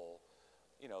formal role.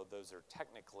 Those are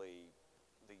technically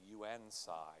the UN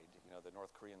side. The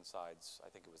North Korean sides, I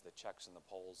think it was the Czechs and the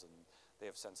Poles, and they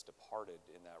have since departed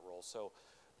in that role. So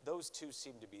those two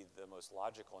seem to be the most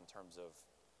logical in terms of,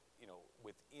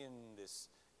 within this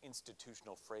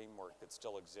institutional framework that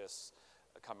still exists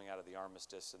coming out of the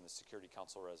armistice and the Security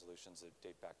Council resolutions that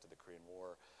date back to the Korean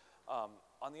War.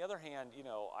 On the other hand,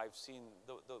 I've seen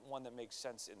the one that makes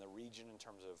sense in the region in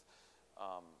terms of,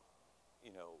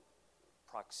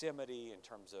 proximity, in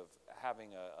terms of having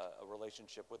a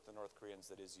relationship with the North Koreans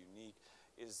that is unique,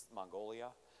 is Mongolia.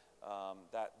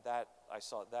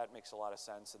 That makes a lot of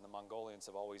sense, and the Mongolians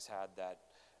have always had that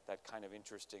kind of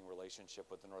interesting relationship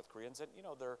with the North Koreans, and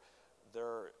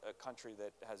they're a country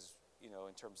that has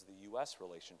in terms of the U.S.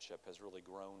 relationship, has really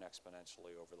grown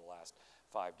exponentially over the last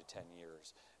 5 to 10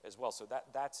 years as well. So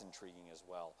that's intriguing as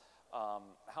well.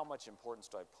 How much importance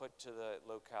do I put to the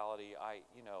locality?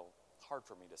 Hard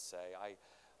for me to say.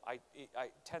 It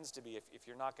tends to be, if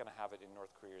you're not going to have it in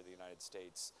North Korea or the United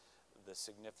States, the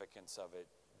significance of it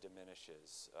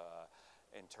diminishes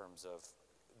in terms of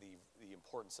the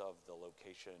importance of the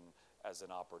location as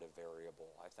an operative variable.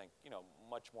 I think,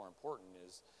 much more important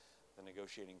is the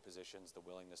negotiating positions, the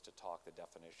willingness to talk, the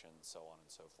definitions, so on and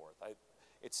so forth.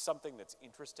 It's something that's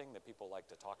interesting that people like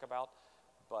to talk about,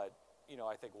 but,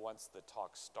 I think once the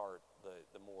talks start,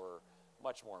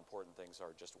 much more important things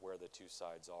are just where the two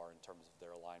sides are in terms of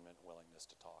their alignment and willingness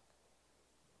to talk.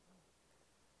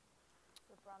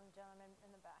 The brown gentleman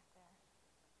in the back there.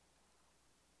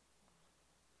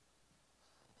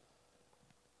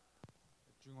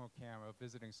 Jung-Ho Kim, a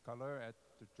visiting scholar at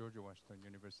the George Washington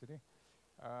University.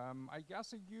 I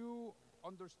guess you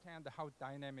understand how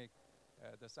dynamic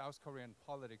the South Korean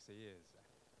politics is,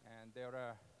 and there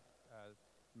are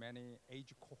many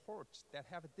age cohorts that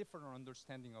have a different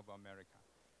understanding of America.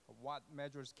 What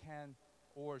measures can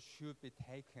or should be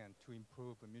taken to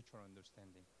improve a mutual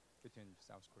understanding between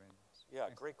South Koreans?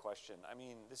 Yeah, great question. I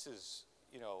mean, this is,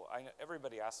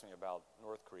 everybody asks me about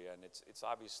North Korea, and it's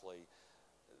obviously,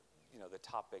 the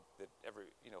topic that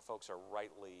folks are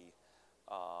rightly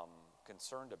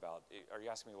concerned about. Are you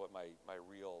asking me what my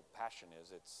real passion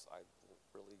is? I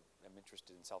really am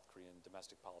interested in South Korean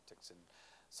domestic politics and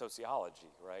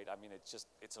sociology, right? I mean,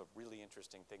 it's a really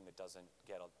interesting thing that doesn't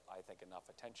get, I think, enough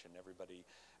attention.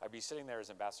 I'd be sitting there as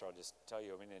ambassador, I'll just tell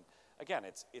you, I mean, and again,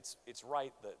 it's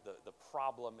right, the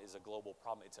problem is a global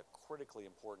problem. It's a critically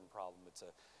important problem. It's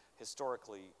a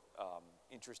historically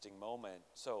interesting moment.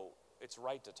 So it's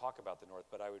right to talk about the North,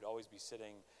 but I would always be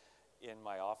sitting in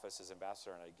my office as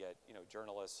ambassador, and I'd get,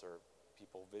 journalists or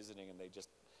people visiting, and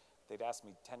they'd ask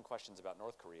me 10 questions about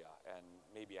North Korea and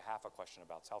maybe a half a question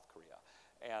about South Korea.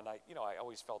 And I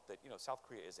always felt that, South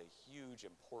Korea is a huge,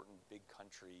 important, big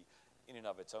country in and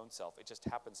of its own self. It just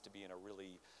happens to be in a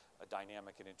really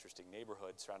dynamic and interesting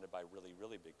neighborhood surrounded by really,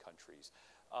 really big countries.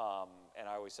 And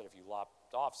I always said if you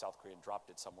lopped off South Korea and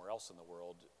dropped it somewhere else in the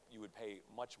world, you would pay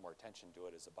much more attention to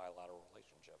it as a bilateral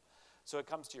relationship. So it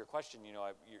comes to your question,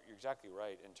 you're exactly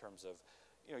right in terms of,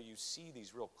 you see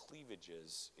these real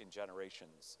cleavages in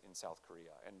generations in South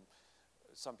Korea. And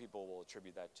some people will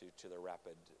attribute that to their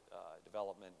rapid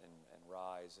development and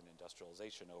rise and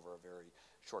industrialization over a very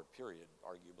short period,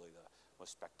 arguably the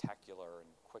most spectacular and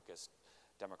quickest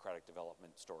democratic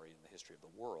development story in the history of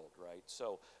the world, right?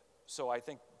 So I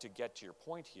think to get to your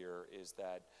point here is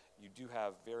that you do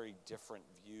have very different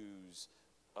views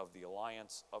of the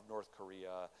alliance, of North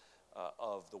Korea,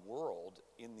 of the world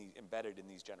embedded in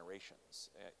these generations,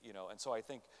 and so I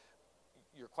think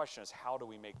your question is how do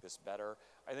we make this better?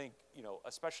 I think,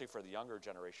 especially for the younger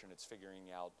generation, it's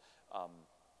figuring out,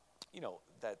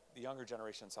 that the younger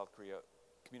generation in South Korea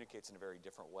communicates in a very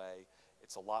different way.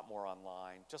 It's a lot more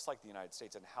online, just like the United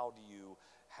States. And how do you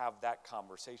have that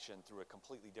conversation through a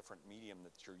completely different medium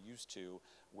that you're used to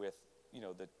with,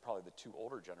 probably the two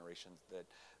older generations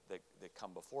that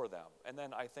come before them. And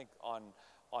then I think on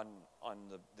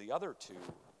the other two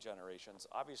generations,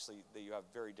 obviously you have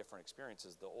very different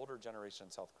experiences. The older generation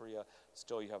in South Korea,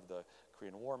 still you have the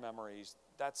Korean War memories.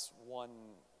 That's one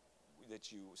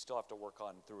that you still have to work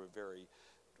on through a very,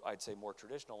 I'd say, more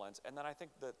traditional lens. And then I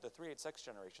think the 386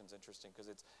 generation is interesting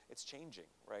because it's changing,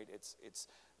 right? It's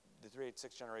the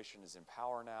 386 generation is in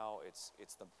power now. It's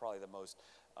probably the most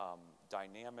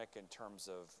dynamic in terms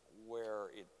of where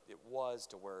it was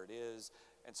to where it is.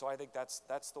 And so I think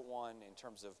that's the one in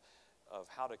terms of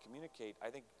how to communicate. I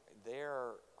think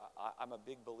I'm a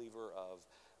big believer of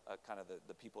kind of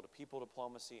the people-to-people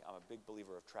diplomacy. I'm a big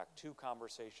believer of track 2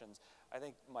 conversations. I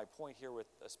think my point here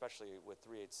especially with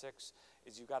 386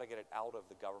 is you've got to get it out of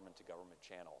the government-to-government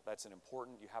channel. That's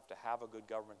you have to have a good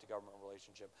government-to-government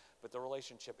relationship, but the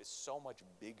relationship is so much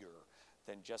bigger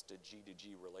than just a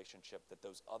G-to-G relationship that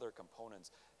those other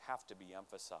components have to be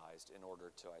emphasized in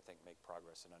order to, I think, make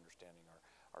progress in understanding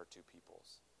our two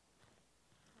peoples.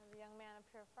 The young man up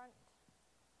here front.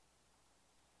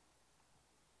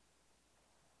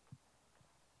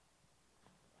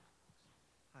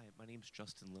 Hi, my name's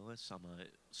Justin Lewis. I'm a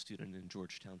student in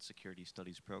Georgetown Security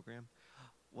Studies program.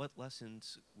 What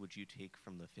lessons would you take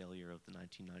from the failure of the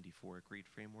 1994 Agreed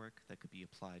Framework that could be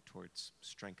applied towards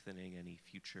strengthening any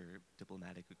future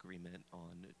diplomatic agreement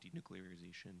on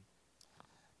denuclearization?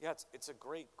 Yeah, it's a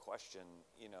great question,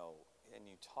 and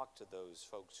you talk to those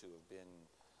folks who have been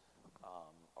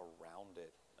around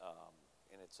it,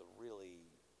 and it's a really,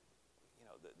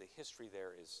 the history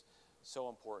there is so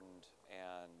important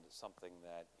and something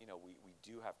that, you know, we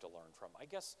do have to learn from. I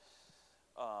guess,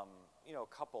 you know,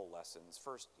 a couple lessons.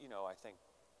 First, you know, I think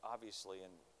obviously,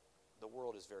 and the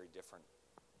world is very different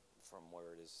from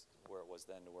where it was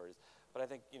then to where it is. But I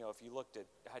think, you know, if you looked at,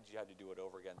 had you had to do it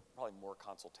over again, probably more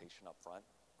consultation up front,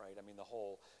 right? I mean,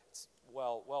 it's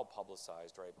well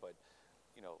publicized, right? But,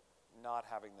 you know, not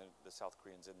having the South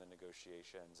Koreans in the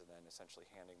negotiations and then essentially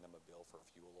handing them a bill for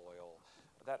fuel oil,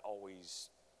 that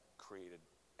always created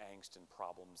angst and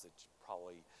problems that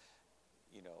probably,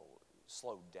 you know,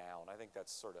 slowed down. I think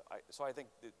that's sort of, so I think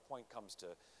the point comes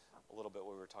to a little bit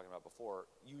what we were talking about before,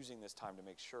 using this time to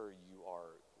make sure you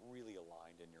are really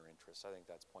aligned in your interests. I think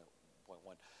that's point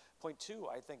one. Point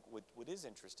two, I think what is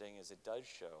interesting is it does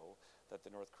show that the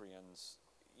North Koreans,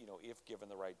 you know, if given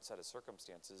the right set of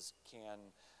circumstances, can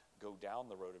go down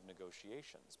the road of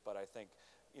negotiations. But I think,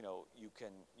 you know,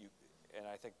 and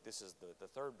I think this is the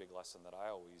third big lesson that I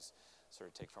always sort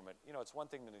of take from it. You know, it's one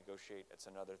thing to negotiate, it's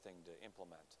another thing to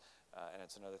implement, and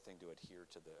it's another thing to adhere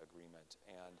to the agreement.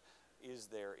 And is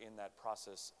there, in that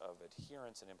process of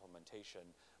adherence and implementation,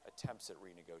 attempts at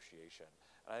renegotiation?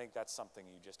 And I think that's something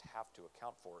you just have to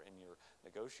account for in your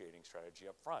negotiating strategy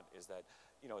up front, is that,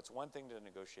 you know, it's one thing to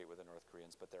negotiate with the North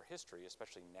Koreans, but their history,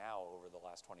 especially now over the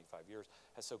last 25 years,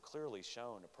 has so clearly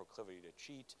shown a proclivity to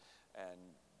cheat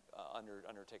and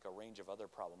undertake a range of other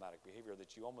problematic behavior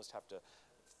that you almost have to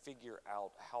figure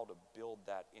out how to build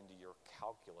that into your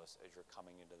calculus as you're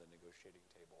coming into the negotiating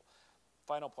table.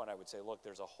 Final point, I would say, look,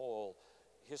 there's a whole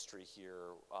history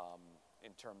here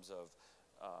in terms of,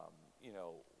 you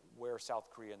know, where South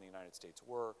Korea and the United States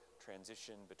were,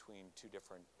 transition between two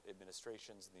different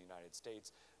administrations in the United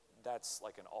States. That's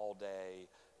like an all-day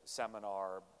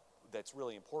seminar that's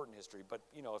really important history. But,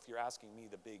 you know, if you're asking me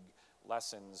the big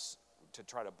lessons to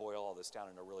try to boil all this down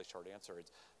in a really short answer,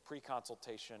 it's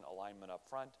pre-consultation alignment up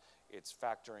front. It's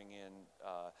factoring in,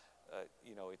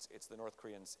 you know, it's the North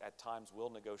Koreans at times will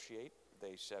negotiate.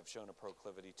 They have shown a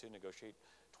proclivity to negotiate.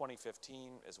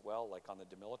 2015 as well, like on the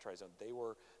demilitarized zone,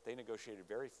 they negotiated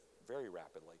very, very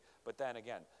rapidly. But then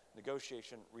again,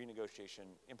 negotiation,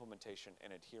 renegotiation, implementation,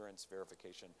 and adherence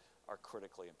verification are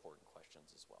critically important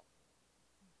questions as well.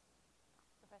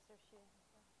 Professor Xu.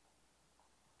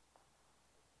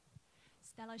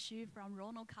 Stella Xu from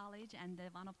Ronald College and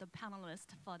one of the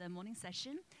panelists for the morning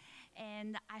session.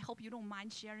 And I hope you don't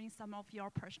mind sharing some of your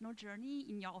personal journey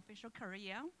in your official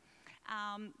career.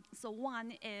 So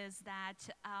one is that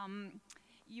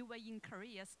you were in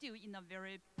Korea still in a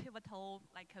very pivotal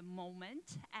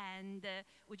moment. And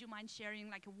would you mind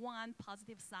sharing one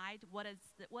positive side? What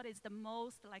is the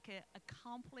most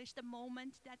accomplished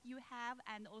moment that you have,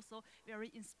 and also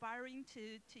very inspiring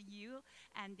to you?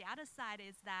 And the other side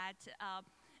is that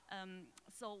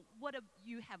so what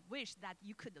you have wished that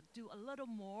you could do a little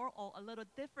more or a little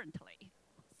differently?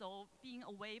 So being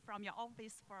away from your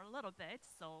office for a little bit,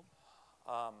 so.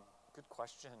 Good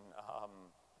question.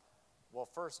 Well,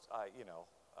 first, you know,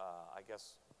 I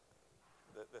guess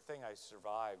the thing I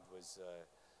survived was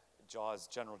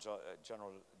General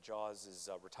Jaws'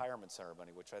 retirement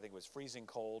ceremony, which I think was freezing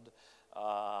cold.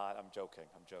 I'm joking.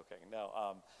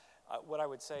 No, what I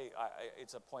would say,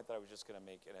 it's a point that I was just going to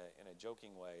make in a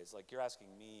joking way, is like you're asking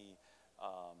me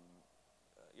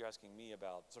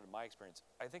about sort of my experience.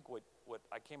 I think what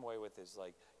I came away with is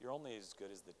like you're only as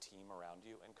good as the team around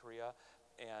you in Korea,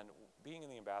 and being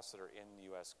the ambassador in the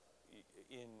U.S.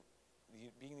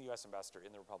 Being the U.S. ambassador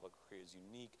in the Republic of Korea is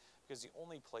unique because the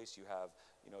only place you have,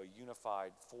 you know, a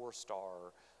unified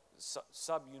 4-star,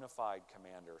 sub-unified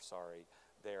commander,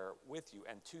 there with you,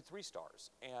 and 2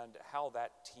 3-stars, and how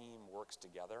that team works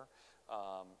together.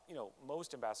 You know,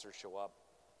 most ambassadors show up,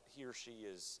 he or she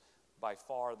is by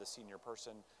far the senior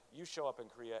person. You show up in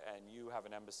Korea and you have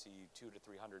an embassy, 200 to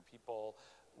 300 people,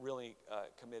 really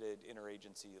committed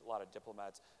interagency, a lot of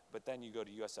diplomats, but then you go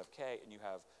to USFK and you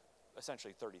have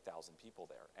essentially 30,000 people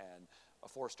there, and a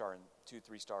 4-star and 2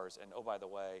 3-stars, and oh, by the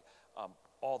way,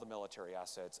 all the military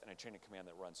assets and a chain of command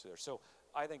that runs through there. So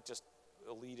I think just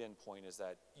a lead-in point is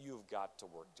that you've got to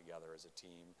work together as a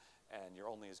team, and you're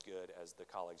only as good as the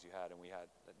colleagues you had. And we had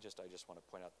I just want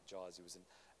to point out Jaws. He was an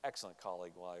excellent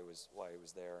colleague while he was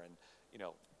there, and you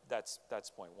know that's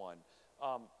point one.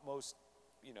 Most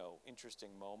interesting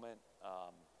moment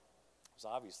was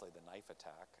obviously the knife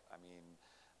attack. I mean,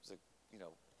 it was a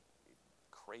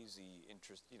crazy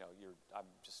interest.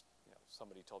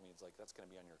 Somebody told me it's like that's going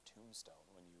to be on your tombstone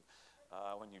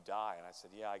when you die, and I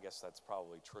said, yeah, I guess that's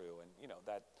probably true. And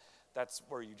that's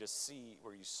where you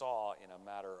saw in a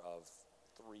matter of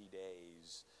 3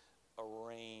 days a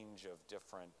range of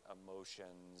different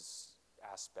emotions,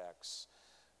 aspects,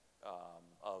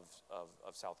 of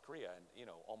South Korea, and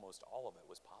almost all of it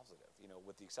was positive.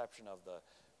 With the exception of the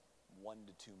 1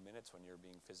 to 2 minutes when you're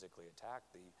being physically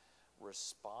attacked, the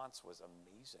response was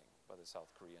amazing by the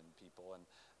South Korean people, and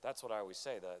that's what I always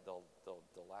say.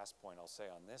 The last point I'll say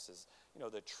on this is,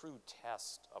 the true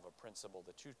test of a principle,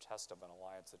 the true test of an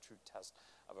alliance, the true test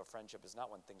of a friendship is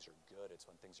not when things are good, it's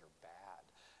when things are bad,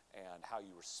 and how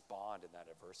you respond in that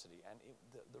adversity. And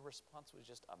the response was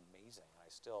just amazing. And I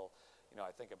still,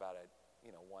 I think about it,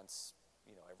 once,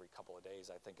 every couple of days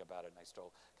I think about it, and I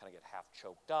still kind of get half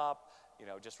choked up,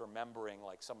 just remembering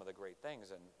like some of the great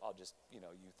things. And I'll just,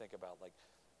 you think about like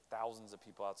thousands of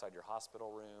people outside your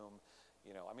hospital room,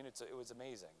 I mean, it was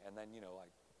amazing. And then,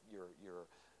 like you're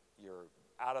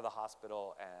out of the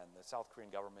hospital, and the South Korean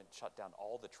government shut down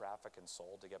all the traffic in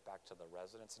Seoul to get back to the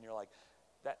residents, and you're like,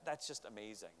 that's just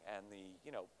amazing. And the,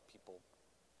 people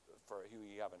for who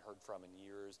you haven't heard from in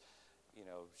years,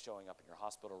 showing up in your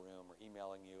hospital room or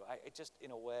emailing you. It just,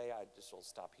 in a way, I just will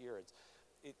stop here.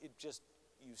 It just,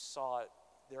 you saw it.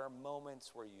 There are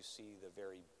moments where you see the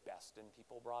very best in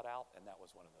people brought out, and that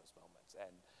was one of those moments.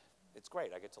 And it's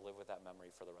great. I get to live with that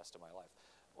memory for the rest of my life.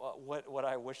 What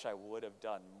I wish I would have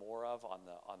done more of on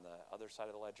the other side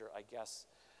of the ledger, I guess,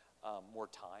 more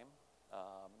time.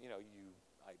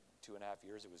 2.5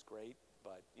 years, it was great,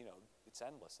 but it's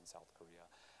endless in South Korea,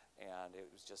 and it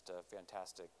was just a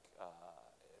fantastic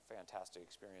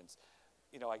experience.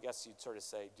 I guess you'd sort of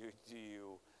say, do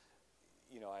you,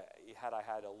 had I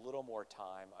had a little more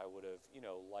time, I would have,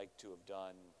 liked to have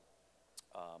done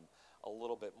a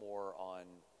little bit more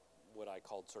on what I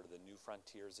called sort of the new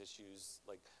frontiers issues.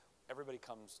 Like, everybody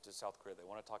comes to South Korea, they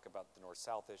want to talk about the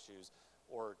North-South issues,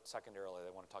 or secondarily,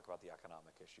 they want to talk about the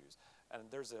economic issues. And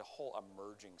there's a whole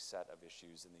emerging set of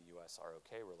issues in the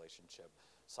US-ROK relationship: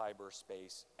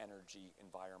 cyberspace, energy,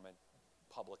 environment,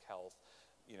 public health,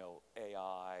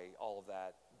 AI, all of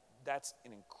that. That's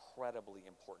an incredibly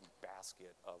important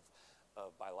basket of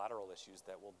bilateral issues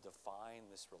that will define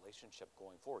this relationship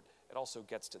going forward. It also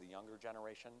gets to the younger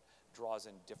generation, draws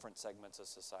in different segments of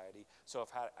society. So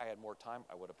if I had more time,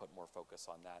 I would have put more focus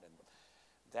on that. And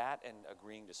that and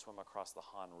agreeing to swim across the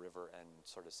Han River in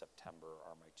sort of September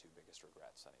are my two biggest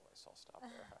regrets anyway, so I'll stop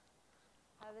there.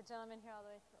 The gentleman here all the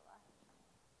way to the left.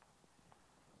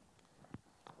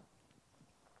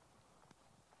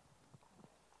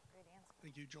 Great answer.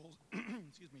 Thank you, Joel.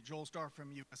 Excuse me, Joel Starr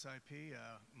from USIP.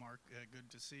 Mark,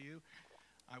 good to see you.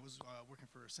 I was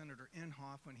working for Senator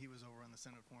Inhofe when he was over on the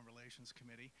Senate Foreign Relations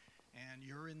Committee, and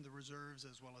you're in the reserves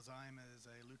as well as I'm as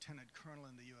a lieutenant colonel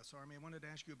in the U.S. Army. I wanted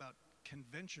to ask you about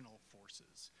conventional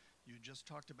forces. You just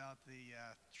talked about the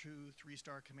two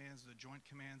three-star commands, the joint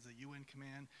commands, the UN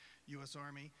command, U.S.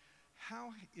 Army.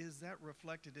 How is that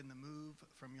reflected in the move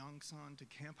from Yongsan to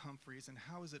Camp Humphreys, and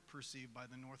how is it perceived by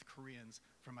the North Koreans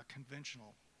from a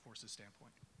conventional forces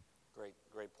standpoint? Great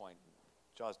point.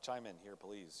 Jaws, chime in here,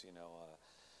 please.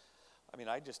 I mean,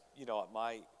 I just,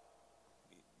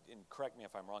 and correct me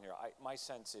if I'm wrong here, my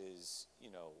sense is,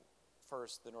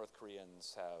 first, the North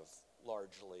Koreans have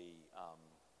largely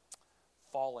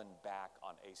fallen back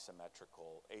on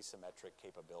asymmetric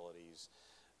capabilities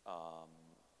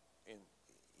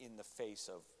in the face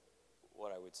of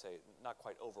what I would say, not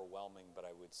quite overwhelming, but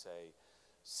I would say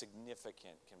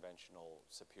significant conventional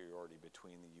superiority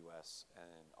between the U.S.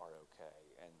 and ROK,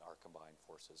 and our combined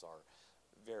forces are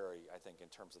very, I think, in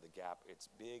terms of the gap, it's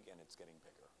big and it's getting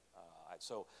bigger.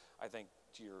 So I think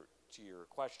to your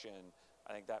question,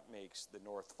 I think that makes the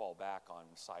North fall back on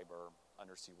cyber,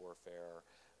 undersea warfare,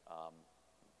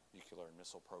 nuclear and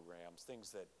missile programs, things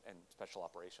that, and special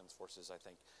operations forces. I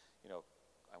think,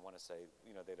 I want to say,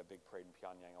 they had a big parade in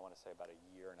Pyongyang, I want to say about a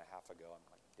year and a half ago,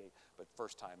 but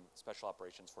first time special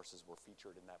operations forces were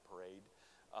featured in that parade.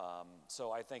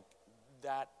 So I think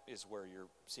that is where you're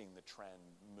seeing the trend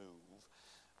move.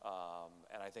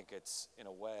 And I think it's, in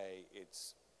a way,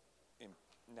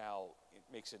 now it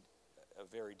makes it a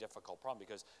very difficult problem,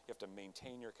 because you have to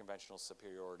maintain your conventional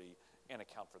superiority and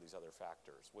account for these other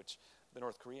factors, which the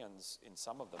North Koreans, in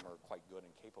some of them, are quite good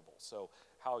and capable. So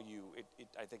how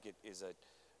I think it is a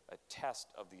test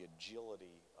of the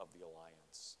agility of the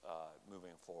alliance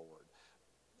moving forward.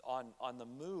 On the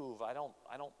move, I don't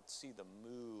see the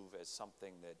move as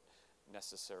something that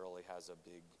necessarily has a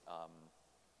big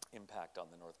impact on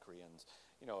the North Koreans.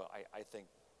 I think,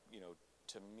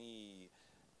 to me,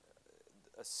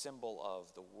 a symbol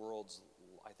of the world's,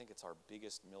 I think it's our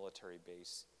biggest military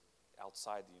base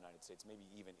outside the United States, maybe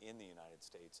even in the United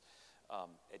States,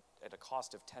 at a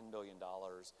cost of $10 billion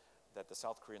that the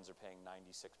South Koreans are paying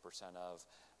 96% of.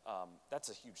 That's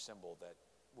a huge symbol that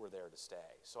we're there to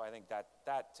stay. So I think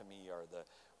that to me are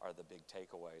are the big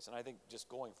takeaways. And I think just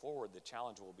going forward, the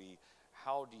challenge will be,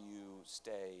 how do you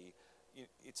stay,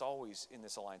 it's always in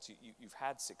this alliance, you've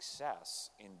had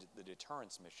success in the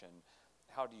deterrence mission.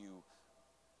 How do you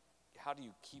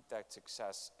keep that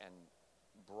success and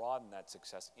broaden that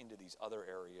success into these other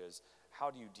areas? How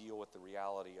do you deal with the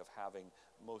reality of having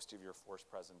most of your force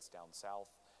presence down south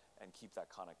and keep that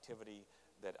connectivity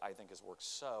that I think has worked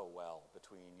so well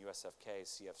between USFK,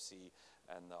 CFC,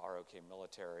 and the ROK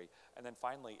military? And then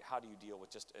finally, how do you deal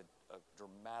with just a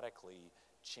dramatically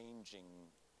changing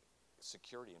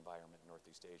security environment in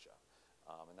Northeast Asia?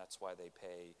 And that's why they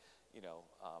pay,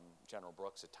 General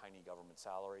Brooks a tiny government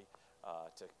salary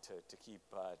to keep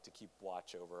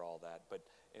watch over all that. But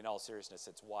in all seriousness,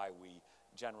 it's why we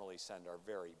generally send our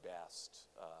very best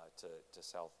to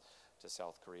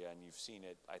South Korea, and you've seen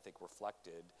it, I think,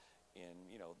 reflected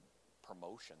in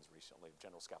promotions recently of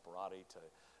General Scaparrotti to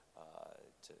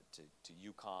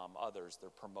EUCOM, others. They're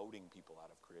promoting people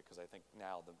out of Korea because I think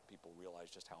now the people realize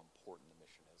just how important the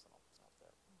mission is and all this stuff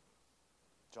there.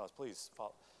 Jaws, please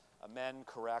amend,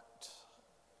 correct.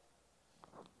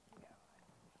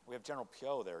 We have General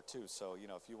Pyo there too, so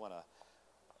if you want to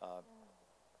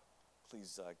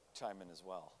please chime in as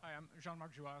well. Hi, I'm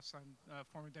Jean-Marc Jouas. I'm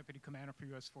former Deputy Commander for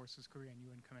U.S. Forces Korea and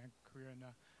UN Command Korea. And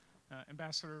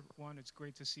Ambassador, one, it's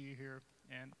great to see you here,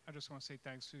 and I just want to say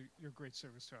thanks for your great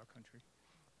service to our country.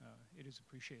 It is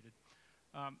appreciated.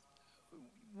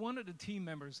 One of the team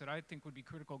members that I think would be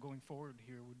critical going forward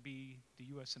here would be the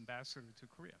U.S. Ambassador to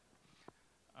Korea.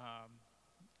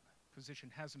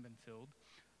 Position hasn't been filled.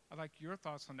 I'd like your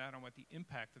thoughts on that, on what the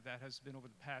impact of that has been over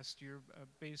the past year,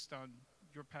 based on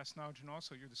your past knowledge and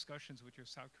also your discussions with your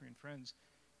South Korean friends,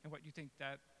 and what you think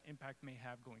that impact may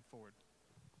have going forward.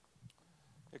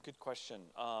 A good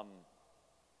question.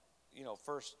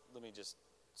 First, let me just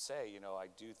say, I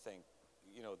do think,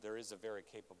 there is a very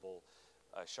capable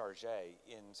charge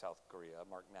in South Korea,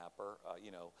 Mark Napper.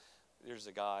 There's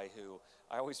a guy who,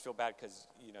 I always feel bad because,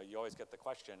 you always get the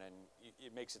question and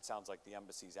it makes it sound like the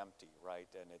embassy's empty, right?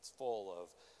 And it's full of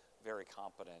very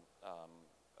competent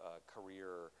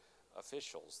career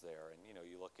officials there. And,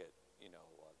 you look at,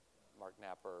 Mark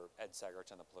Napper, Ed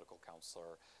Sagerton, the political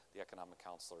counselor, the economic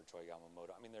counselor, Choi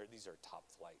Yamamoto. I mean, these are top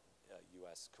flight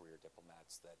U.S. career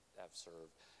diplomats that have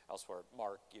served elsewhere.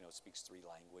 Mark, speaks 3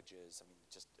 languages. I mean,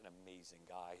 just an amazing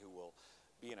guy who will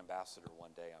be an ambassador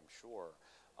one day, I'm sure.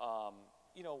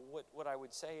 What I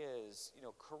would say is,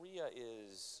 Korea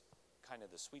is kind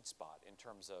of the sweet spot in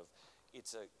terms of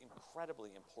it's an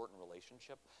incredibly important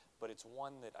relationship, but it's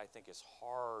one that I think is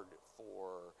hard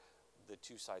for the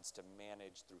two sides to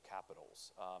manage through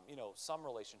capitals. Some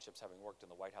relationships, having worked in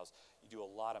the White House, you do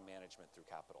a lot of management through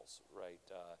capitals, right?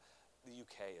 The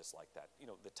UK is like that.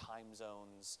 The time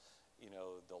zones,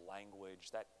 the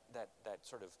language, that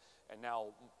sort of, and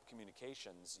now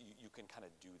communications, you can kind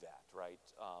of do that, right?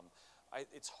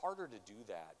 It's harder to do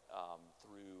that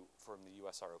from the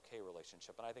US-ROK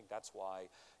relationship, and I think that's why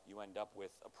you end up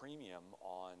with a premium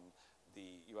on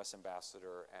the U.S.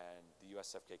 ambassador and the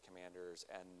USFK commanders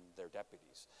and their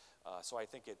deputies. So I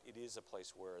think it is a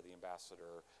place where the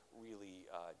ambassador really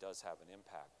does have an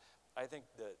impact. I think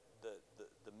the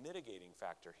mitigating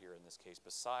factor here in this case,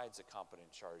 besides a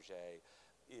competent charge,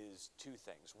 is 2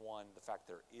 things. One, the fact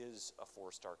there is a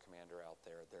 4-star commander out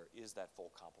there. There is that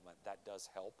full complement. That does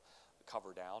help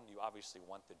cover down. You obviously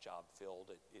want the job filled.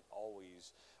 It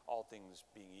always, all things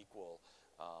being equal,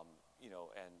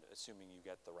 and assuming you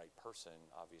get the right person,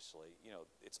 obviously,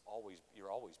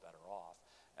 you're always better off.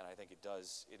 And I think it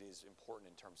is important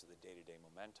in terms of the day-to-day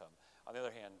momentum. On the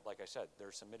other hand, like I said,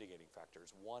 there's some mitigating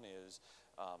factors. One is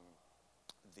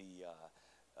the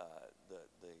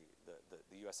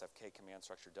USFK command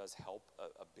structure does help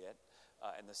a bit.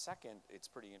 And the second, it's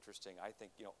pretty interesting, I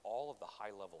think, all of the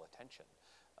high-level attention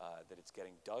that it's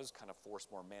getting does kind of force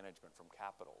more management from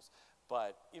capitals.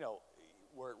 But,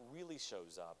 where it really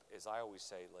shows up is, I always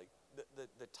say, like,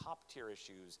 the top-tier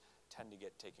issues tend to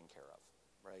get taken care of,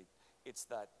 right? It's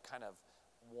that kind of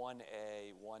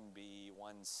 1A, 1B,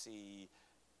 1C,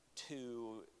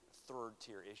 2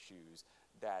 third-tier issues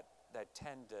that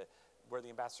tend to, where the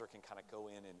ambassador can kind of go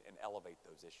in and elevate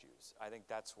those issues. I think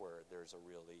that's where there's a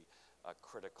really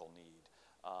critical need.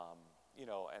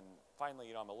 And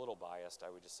finally, I'm a little biased. I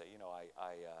would just say,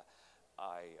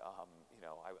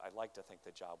 I'd like to think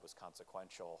the job was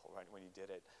consequential when you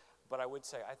did it, but I would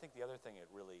say I think the other thing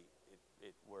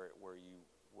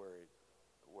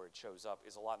where it shows up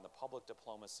is a lot in the public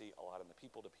diplomacy, a lot in the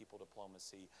people-to-people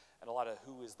diplomacy, and a lot of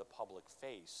who is the public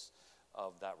face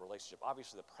of that relationship.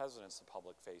 Obviously, the president's the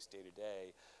public face day to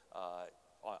day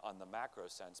on the macro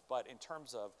sense, but in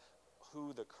terms of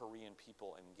who the Korean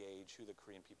people engage, who the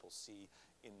Korean people see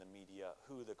in the media,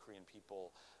 who the Korean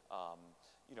people,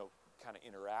 kind of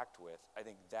interact with. I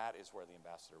think that is where the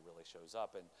ambassador really shows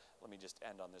up. And let me just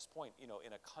end on this point. In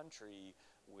a country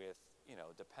with,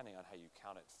 depending on how you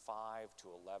count it, 5 to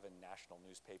 11 national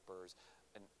newspapers,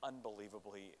 an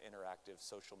unbelievably interactive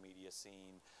social media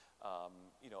scene,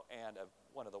 and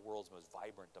one of the world's most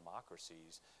vibrant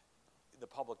democracies, the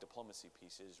public diplomacy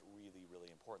piece is really, really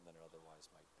important than it otherwise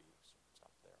might be. So stop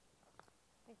there.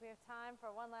 I think we have time for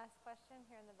one last question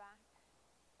here in the back.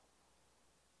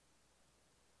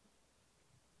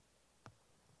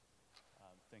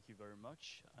 Thank you very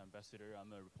much, Ambassador.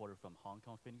 I'm a reporter from Hong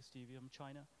Kong Phoenix TV in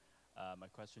China.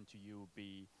 My question to you would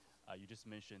be, you just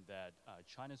mentioned that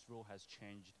China's role has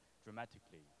changed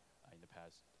dramatically in the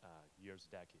past years,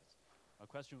 decades. My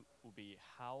question would be,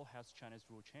 how has China's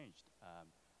role changed?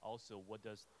 Also, what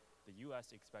does the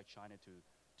U.S. expect China to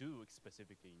do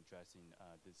specifically in addressing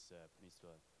this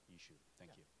peninsula issue?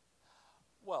 Thank you.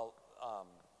 Well,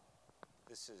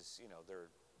 this is, there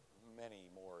are many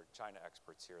more China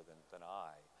experts here than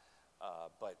I.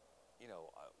 But,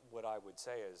 what I would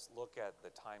say is look at the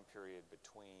time period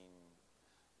between,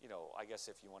 I guess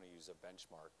if you want to use a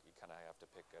benchmark, you kind of have to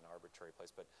pick an arbitrary place,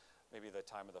 but maybe the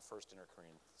time of the first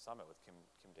Inter-Korean Summit with Kim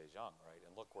Dae-jung, right?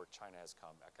 And look where China has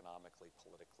come economically,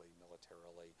 politically,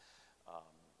 militarily,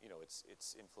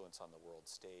 its influence on the world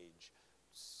stage.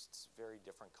 It's a very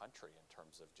different country in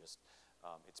terms of just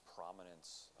its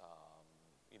prominence,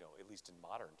 at least in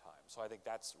modern times. So I think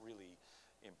that's really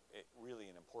an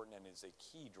important and is a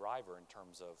key driver in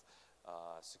terms of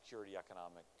security,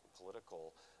 economic,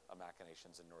 political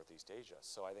machinations in Northeast Asia.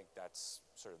 So I think that's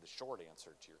sort of the short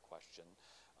answer to your question.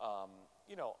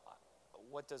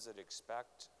 What does it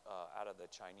expect out of the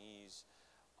Chinese?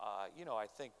 I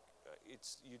think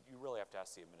you really have to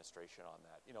ask the administration on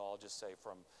that. I'll just say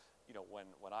from, when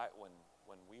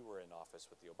we were in office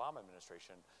with the Obama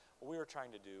administration, what we were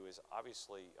trying to do is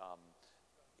obviously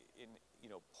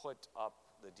put up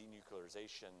the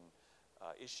denuclearization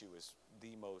issue as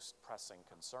the most pressing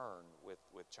concern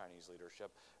with Chinese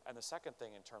leadership. And the second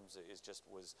thing in terms of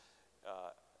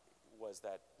was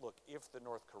that, look, if the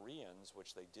North Koreans,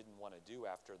 which they didn't want to do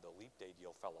after the Leap Day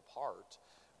deal fell apart,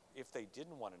 if they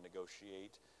didn't want to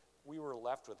negotiate, we were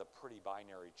left with a pretty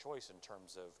binary choice in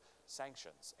terms of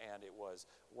sanctions. And it was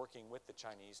working with the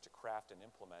Chinese to craft and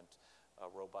implement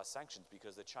robust sanctions,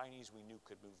 because the Chinese we knew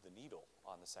could move the needle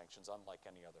on the sanctions unlike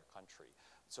any other country.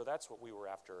 So that's what we were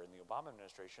after in the Obama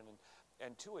administration.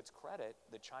 And to its credit,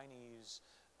 the Chinese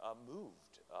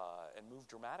moved and moved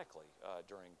dramatically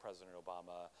during President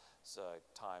Obama's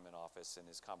time in office and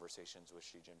his conversations with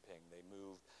Xi Jinping. They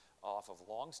moved off of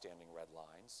long-standing red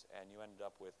lines, and you ended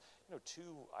up with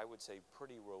two, I would say,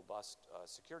 pretty robust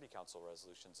Security Council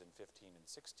resolutions in 15 and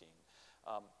 16.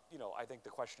 I think the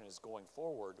question is going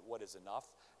forward, what is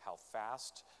enough, how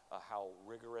fast, how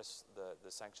rigorous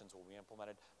the sanctions will be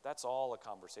implemented. That's all a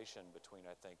conversation between,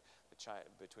 I think,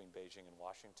 between Beijing and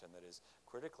Washington that is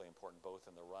critically important both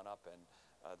in the run-up and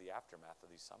the aftermath of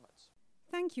these summits.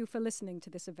 Thank you for listening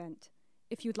to this event.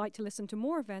 If you'd like to listen to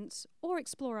more events or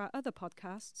explore our other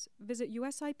podcasts, visit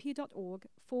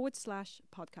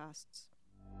usip.org/podcasts.